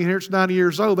somebody in here that's 90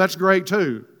 years old, that's great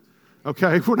too.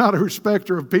 Okay? We're not a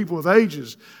respecter of people with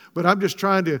ages. But I'm just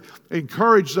trying to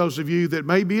encourage those of you that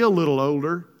may be a little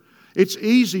older. It's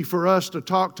easy for us to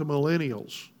talk to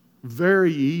millennials.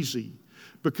 Very easy.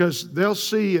 Because they'll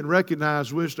see and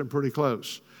recognize wisdom pretty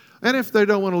close. And if they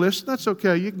don't want to listen, that's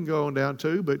okay. You can go on down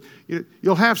too. But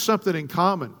you'll have something in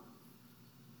common.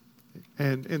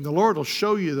 And the Lord will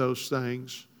show you those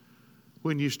things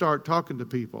when you start talking to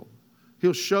people.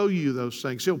 He'll show you those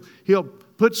things. He'll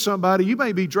put somebody, you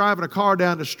may be driving a car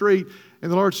down the street,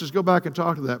 and the Lord says, go back and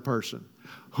talk to that person.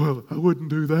 Well, I wouldn't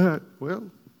do that. Well,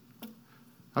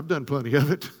 I've done plenty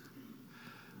of it.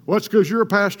 Well, it's because you're a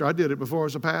pastor. I did it before I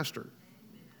was a pastor.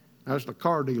 I was a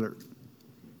car dealer.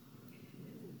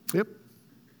 Yep.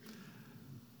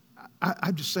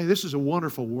 I'm just saying, this is a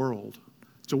wonderful world.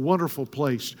 It's a wonderful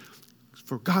place.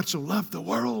 For God so loved the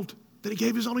world that He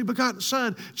gave His only begotten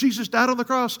Son. Jesus died on the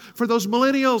cross for those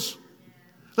millennials.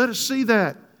 Let us see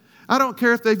that. I don't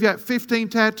care if they've got 15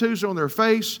 tattoos on their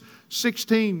face,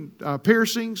 16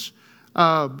 piercings,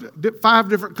 5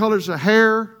 different colors of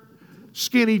hair,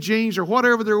 skinny jeans, or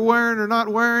whatever they're wearing or not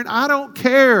wearing. I don't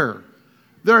care.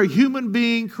 They're a human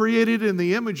being created in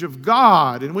the image of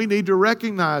God, and we need to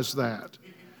recognize that.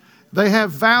 They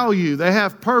have value. They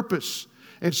have purpose.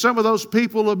 And some of those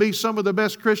people will be some of the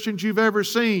best Christians you've ever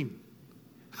seen.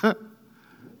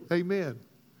 Amen.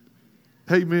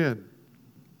 Amen.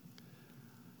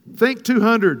 Think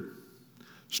 200.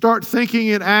 Start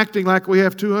thinking and acting like we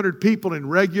have 200 people in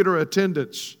regular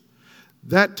attendance.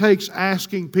 That takes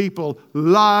asking people,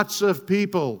 lots of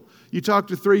people. You talk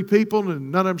to 3 people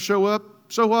and none of them show up,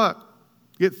 so what?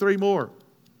 Get 3 more.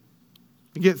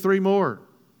 And get 3 more.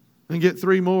 And get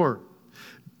 3 more.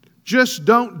 Just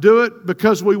don't do it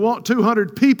because we want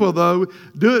 200 people, though.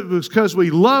 Do it because we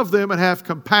love them and have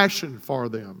compassion for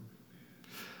them.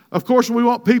 Of course, we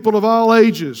want people of all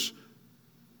ages.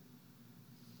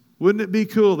 Wouldn't it be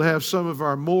cool to have some of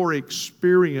our more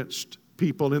experienced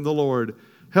people in the Lord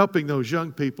helping those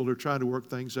young people who are trying to work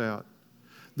things out?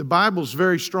 The Bible's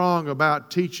very strong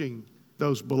about teaching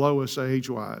those below us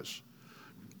age-wise.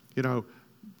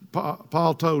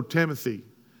 Paul told Timothy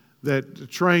that to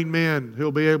train men,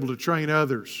 he'll be able to train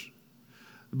others.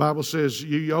 The Bible says,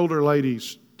 you older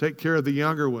ladies, take care of the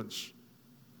younger ones.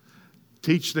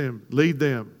 Teach them, lead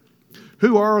them.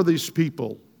 Who are these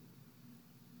people?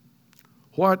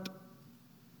 What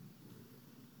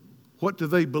do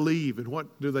they believe and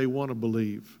what do they want to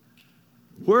believe?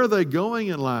 Where are they going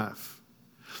in life?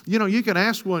 You can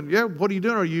ask one, what are you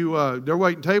doing? Are you, they're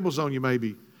waiting tables on you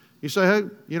maybe. You say,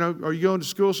 hey, are you going to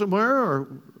school somewhere?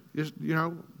 Or,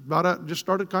 just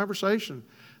start a conversation.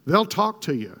 They'll talk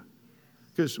to you.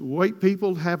 Because white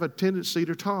people have a tendency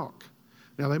to talk.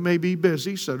 Now, they may be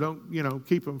busy, so don't,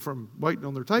 keep them from waiting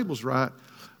on their tables right.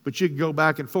 But you can go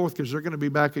back and forth because they're going to be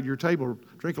back at your table.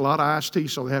 Drink a lot of iced tea,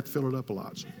 so they have to fill it up a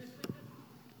lot.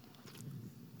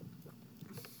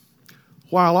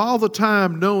 While all the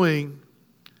time knowing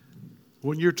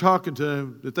when you're talking to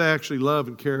them that they actually love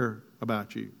and care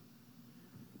about you.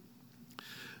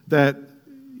 That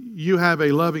you have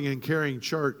a loving and caring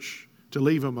church to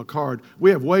leave them a card.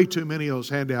 We have way too many of those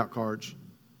handout cards.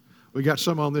 We got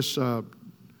some on this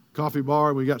coffee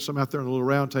bar. We got some out there on a little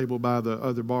round table by the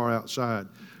other bar outside.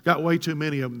 Got way too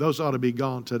many of them. Those ought to be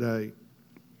gone today.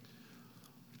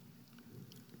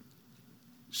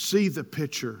 See the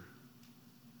picture.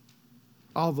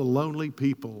 All the lonely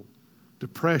people,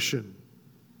 depression,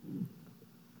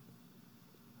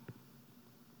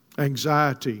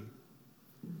 anxiety,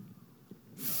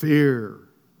 fear,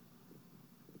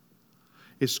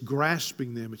 It's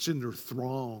grasping them. It's in their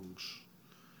throngs.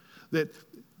 That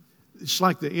it's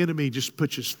like the enemy just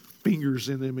puts his fingers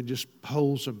in them and just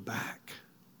pulls them back.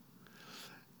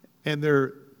 And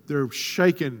they're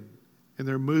shaking and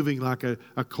they're moving like a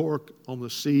cork on the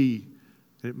sea.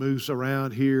 And it moves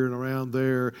around here and around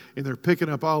there. And they're picking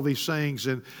up all these things.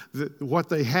 And what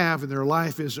they have in their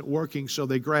life isn't working, so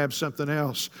they grab something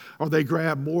else. Or they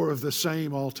grab more of the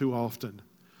same all too often.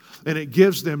 And it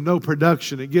gives them no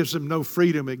production. It gives them no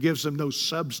freedom. It gives them no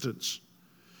substance.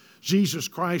 Jesus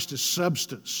Christ is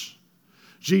substance.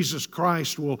 Jesus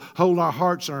Christ will hold our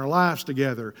hearts and our lives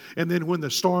together. And then when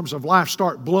the storms of life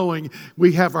start blowing,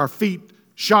 we have our feet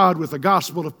shod with the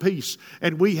gospel of peace.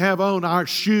 And we have on our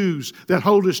shoes that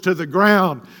hold us to the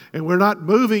ground. And we're not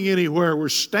moving anywhere. We're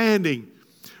standing.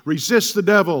 Resist the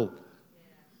devil.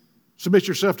 Submit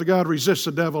yourself to God. Resist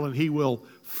the devil and he will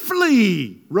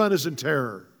flee. Run as in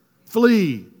terror.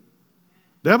 Flee.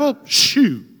 Devil,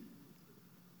 shoo.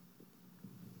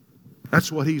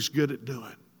 That's what he's good at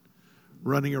doing.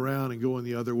 Running around and going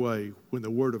the other way when the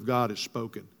Word of God is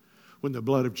spoken. When the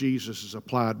blood of Jesus is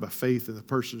applied by faith in the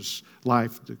person's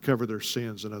life to cover their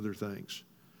sins and other things.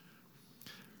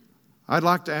 I'd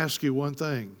like to ask you one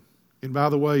thing. And by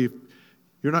the way, if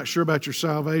you're not sure about your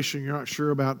salvation, you're not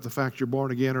sure about the fact you're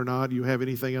born again or not, you have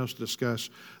anything else to discuss,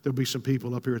 there'll be some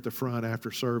people up here at the front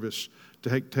after service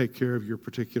to take care of your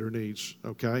particular needs,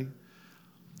 okay?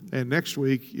 And next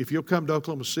week, if you'll come to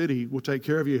Oklahoma City, we'll take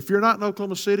care of you. If you're not in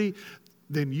Oklahoma City,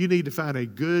 then you need to find a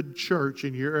good church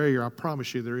in your area. I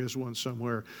promise you there is one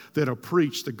somewhere that'll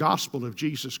preach the gospel of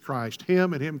Jesus Christ,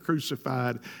 Him and Him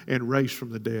crucified and raised from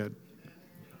the dead.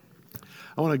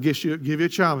 I want to give you a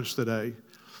challenge today.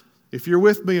 If you're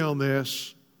with me on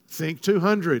this, think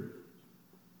 200.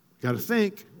 Got to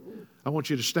think. I want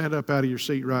you to stand up out of your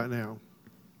seat right now.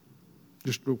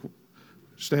 Just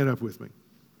stand up with me.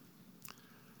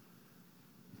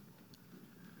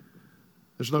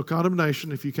 There's no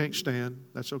condemnation if you can't stand.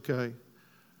 That's okay.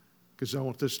 Because I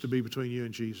want this to be between you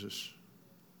and Jesus.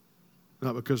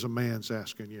 Not because a man's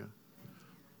asking you.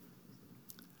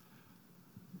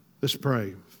 Let's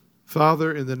pray.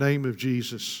 Father, in the name of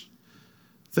Jesus,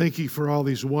 thank you for all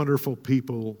these wonderful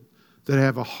people that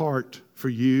have a heart for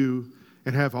you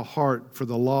and have a heart for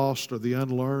the lost or the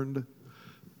unlearned.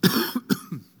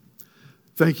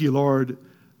 Thank you, Lord,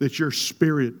 that your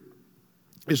Spirit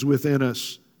is within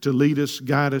us to lead us,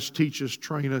 guide us, teach us,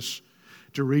 train us,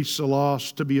 to reach the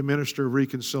lost, to be a minister of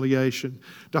reconciliation,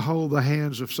 to hold the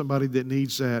hands of somebody that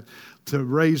needs that, to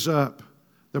raise up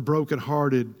the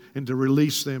brokenhearted and to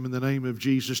release them in the name of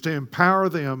Jesus, to empower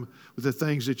them with the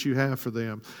things that you have for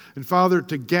them. And Father,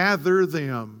 to gather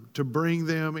them, to bring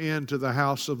them into the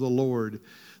house of the Lord,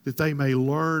 that they may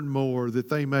learn more, that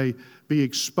they may be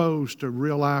exposed to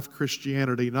real-life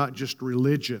Christianity, not just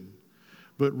religion,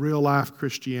 but real-life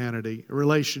Christianity, a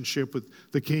relationship with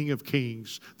the King of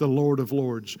Kings, the Lord of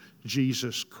Lords,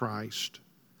 Jesus Christ.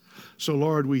 So,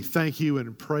 Lord, we thank you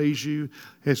and praise you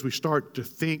as we start to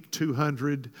think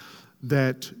 200,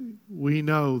 that we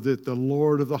know that the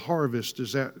Lord of the harvest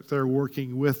is out there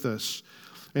working with us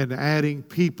and adding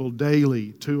people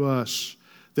daily to us,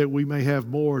 that we may have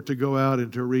more to go out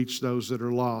and to reach those that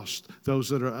are lost, those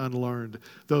that are unlearned,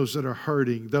 those that are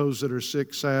hurting, those that are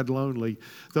sick, sad, lonely,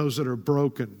 those that are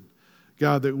broken.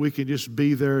 God, that we can just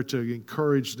be there to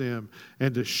encourage them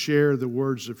and to share the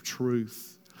words of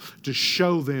truth, to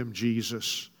show them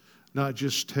Jesus, not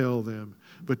just tell them,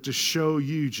 but to show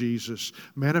you Jesus.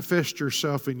 Manifest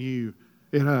yourself in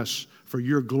us for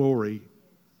your glory,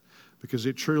 because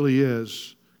it truly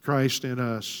is Christ in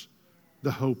us,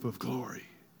 the hope of glory.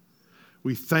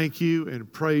 We thank you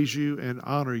and praise you and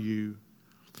honor you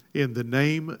in the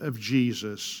name of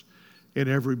Jesus. And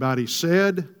everybody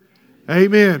said,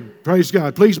 amen. Praise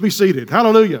God. Please be seated.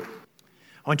 Hallelujah.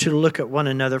 I want you to look at one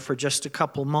another for just a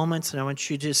couple moments, and I want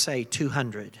you to say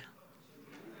 200.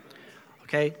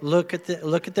 Okay? Look at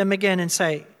them again and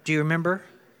say, do you remember?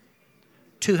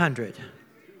 200.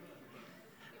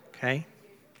 Okay?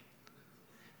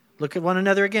 Look at one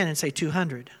another again and say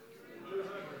 200.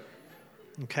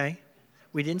 Okay?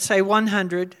 We didn't say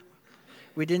 100.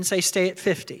 We didn't say stay at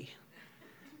 50.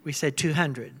 We said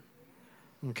 200.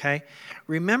 Okay?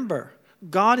 Remember,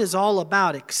 God is all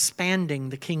about expanding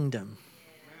the kingdom.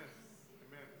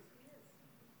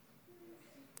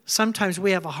 Sometimes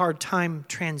we have a hard time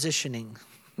transitioning.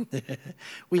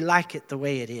 We like it the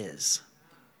way it is.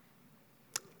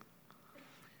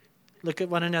 Look at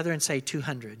one another and say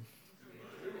 200.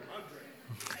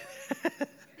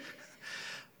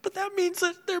 But that means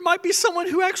that there might be someone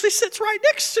who actually sits right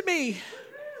next to me.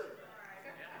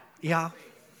 Yeah.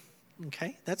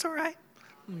 Okay, that's all right.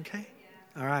 Okay,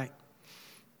 all right.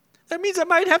 That means I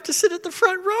might have to sit at the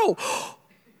front row.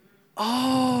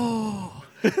 Oh.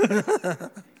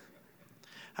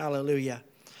 Hallelujah.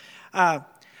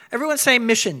 Everyone say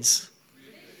missions.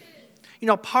 You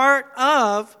know, part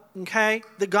of,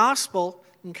 the gospel,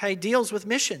 deals with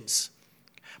missions.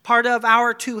 Part of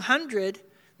our 200,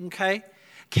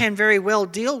 can very well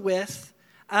deal with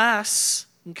us,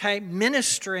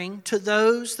 ministering to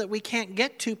those that we can't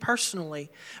get to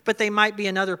personally, but they might be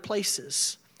in other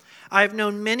places. I've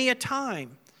known many a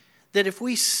time that if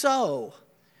we sow,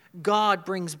 God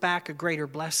brings back a greater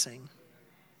blessing.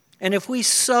 And if we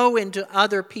sow into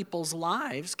other people's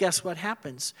lives, guess what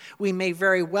happens? We may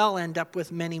very well end up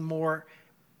with many more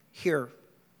here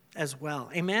as well.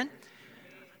 Amen?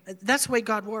 That's the way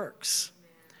God works.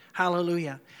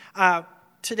 Hallelujah.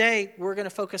 Today, we're going to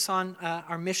focus on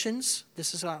our missions.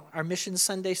 This is our mission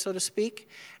Sunday, so to speak.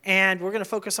 And we're going to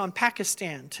focus on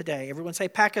Pakistan today. Everyone say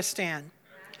Pakistan.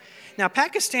 Now,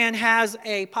 Pakistan has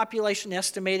a population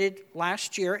estimated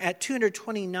last year at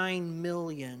 229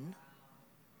 million.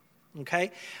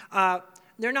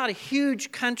 They're not a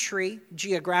huge country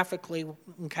geographically,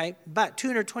 but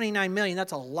 229 million,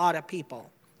 that's a lot of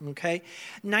people,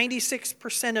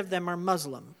 96% of them are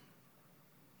Muslim,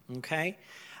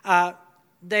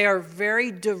 They are a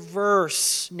very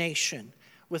diverse nation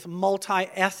with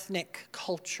multi-ethnic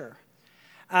culture.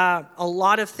 A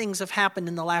lot of things have happened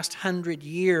in the last 100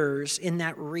 years in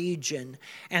that region.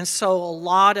 And so a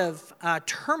lot of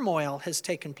turmoil has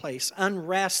taken place.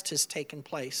 Unrest has taken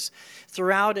place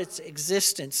throughout its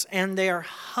existence. And they are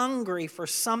hungry for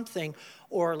something,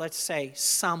 or let's say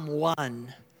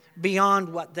someone,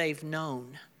 beyond what they've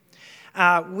known.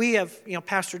 We have,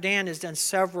 Pastor Dan has done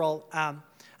several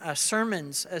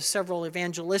sermons, several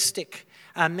evangelistic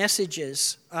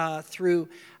messages through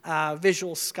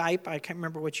visual Skype. I can't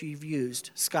remember what you've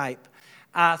used, Skype,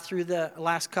 through the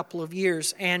last couple of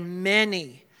years. And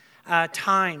many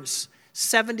times,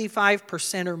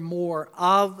 75% or more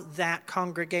of that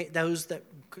congregate, those that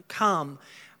come,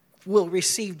 will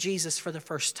receive Jesus for the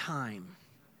first time.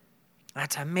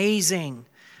 That's amazing.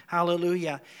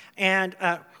 Hallelujah. And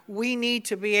we need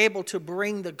to be able to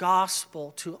bring the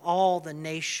gospel to all the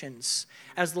nations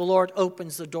as the Lord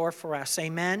opens the door for us.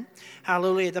 Amen?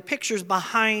 Hallelujah. The pictures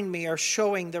behind me are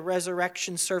showing the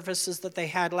resurrection services that they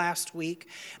had last week,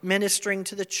 ministering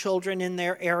to the children in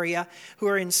their area who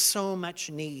are in so much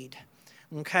need.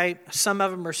 Some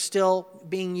of them are still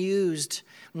being used,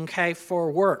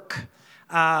 for work,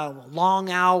 long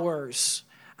hours,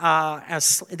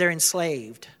 as they're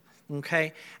enslaved.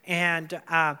 And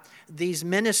these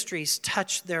ministries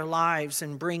touch their lives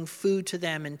and bring food to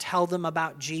them and tell them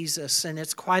about Jesus. And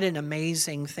it's quite an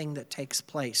amazing thing that takes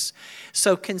place.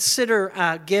 So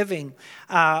consider giving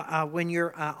when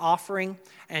you're offering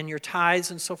and your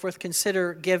tithes and so forth.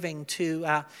 Consider giving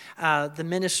to the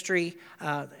ministry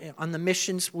on the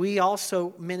missions. We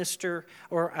also minister,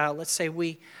 or let's say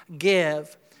we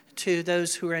give to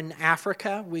those who are in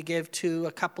Africa. We give to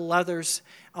a couple others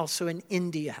also in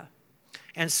India.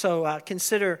 And so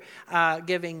consider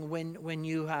giving when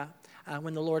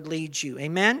the Lord leads you.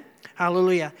 Amen?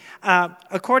 Hallelujah.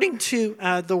 According to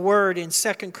the word in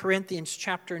 2 Corinthians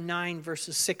chapter 9,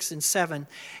 verses 6 and 7,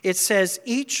 it says,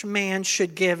 each man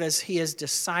should give as he has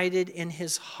decided in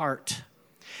his heart.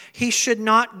 He should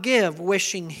not give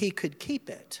wishing he could keep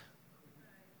it.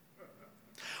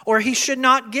 Or he should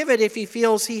not give it if he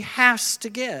feels he has to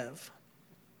give.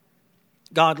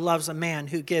 God loves a man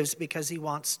who gives because he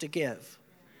wants to give.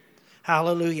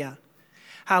 Hallelujah.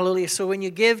 Hallelujah. So when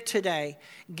you give today,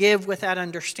 give with that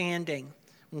understanding.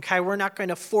 We're not going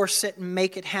to force it and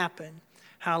make it happen.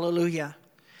 Hallelujah.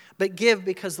 But give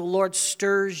because the Lord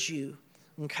stirs you.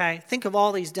 Think of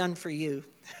all he's done for you.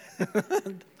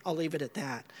 I'll leave it at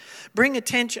that. Bring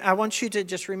attention. I want you to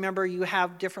just remember you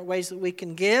have different ways that we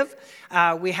can give.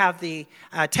 We have the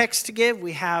text to give.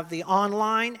 We have the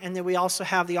online. And then we also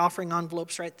have the offering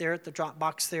envelopes right there at the drop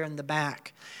box there in the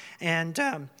back.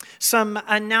 And some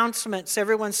announcements.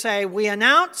 Everyone say, we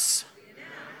announce.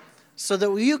 So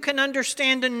that you can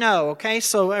understand and know, okay?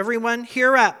 So everyone,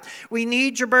 hear up. We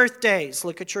need your birthdays.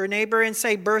 Look at your neighbor and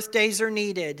say, birthdays are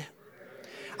needed.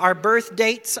 Our birth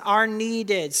dates are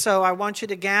needed. So I want you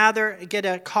to get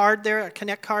a card there, a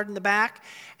connect card in the back,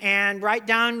 and write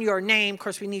down your name. Of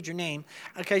course, we need your name.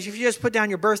 Because if you just put down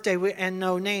your birthday and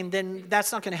no name, then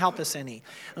that's not going to help us any.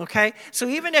 Okay? So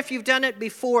even if you've done it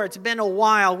before, it's been a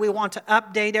while, we want to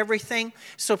update everything.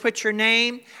 So put your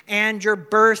name and your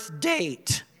birth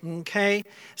date. Okay,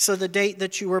 so the date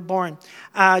that you were born.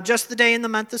 Just the day and the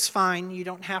month is fine. You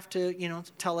don't have to,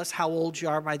 tell us how old you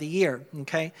are by the year,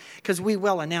 okay? Because we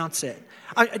will announce it.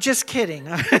 Just kidding.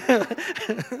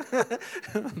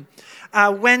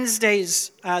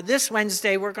 Wednesdays, this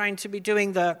Wednesday, we're going to be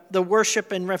doing the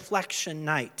worship and reflection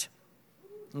night.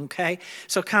 Okay,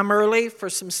 so come early for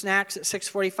some snacks at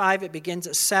 6:45. It begins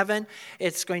at 7.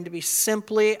 It's going to be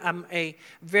simply a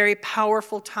very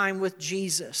powerful time with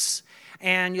Jesus.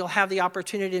 And you'll have the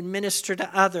opportunity to minister to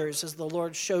others as the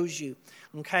Lord shows you.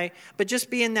 Okay, but just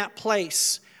be in that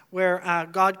place where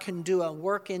God can do a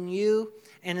work in you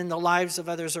and in the lives of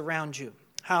others around you.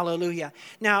 Hallelujah.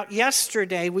 Now,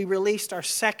 yesterday we released our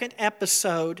second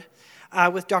episode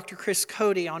with Dr. Chris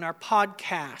Cody on our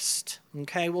podcast.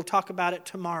 Okay, we'll talk about it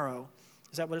tomorrow.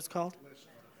 Is that what it's called?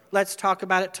 Let's talk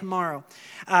about it tomorrow.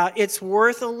 It's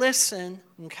worth a listen,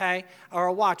 okay, or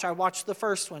a watch. I watched the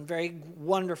first one. Very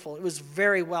wonderful. It was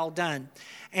very well done.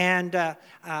 And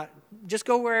just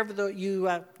go wherever you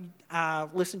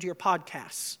listen to your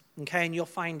podcasts, okay, and you'll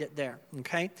find it there,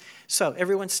 okay? So,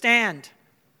 everyone stand.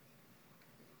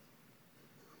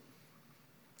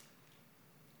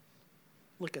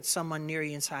 Look at someone near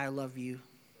you and say, I love you.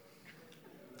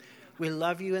 We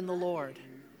love you in the Lord.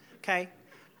 Okay?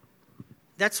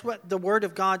 That's what the Word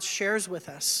of God shares with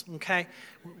us. Okay?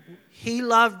 He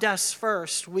loved us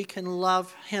first. We can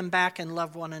love Him back and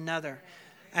love one another.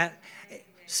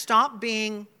 Stop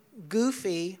being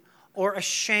goofy or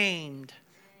ashamed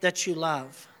that you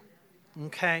love.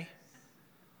 Okay?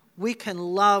 We can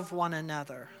love one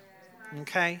another.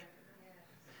 Okay?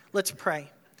 Let's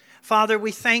pray. Father,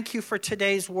 we thank you for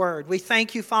today's word. We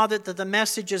thank you, Father, that the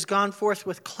message has gone forth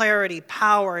with clarity,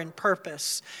 power, and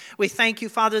purpose. We thank you,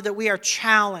 Father, that we are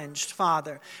challenged,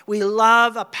 Father. We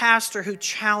love a pastor who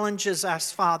challenges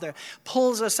us, Father,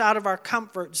 pulls us out of our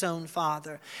comfort zone,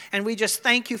 Father. And we just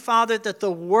thank you, Father, that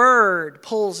the word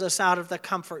pulls us out of the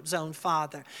comfort zone,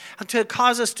 Father, to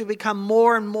cause us to become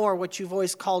more and more what you've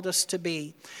always called us to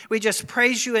be. We just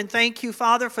praise you and thank you,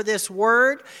 Father, for this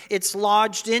word. It's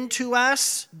lodged into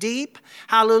us deep.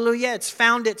 Hallelujah. It's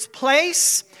found its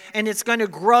place and it's going to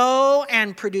grow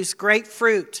and produce great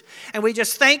fruit. And we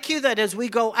just thank you that as we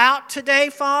go out today,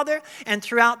 Father, and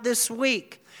throughout this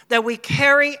week, that we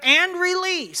carry and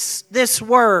release this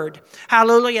word.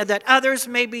 Hallelujah. That others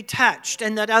may be touched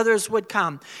and that others would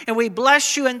come. And we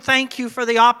bless you and thank you for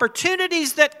the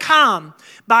opportunities that come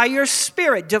by your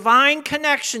Spirit, divine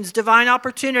connections, divine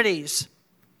opportunities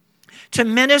to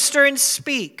minister and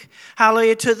speak,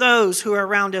 hallelujah, to those who are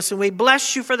around us. And we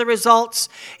bless you for the results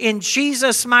in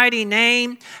Jesus' mighty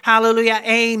name. Hallelujah,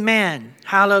 amen.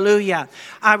 Hallelujah.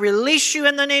 I release you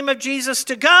in the name of Jesus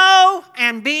to go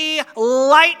and be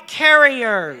light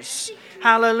carriers.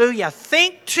 Hallelujah.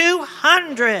 Think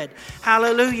 200.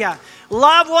 Hallelujah.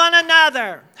 Love one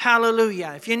another.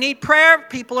 Hallelujah. If you need prayer,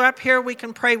 people are up here. We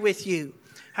can pray with you.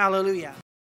 Hallelujah.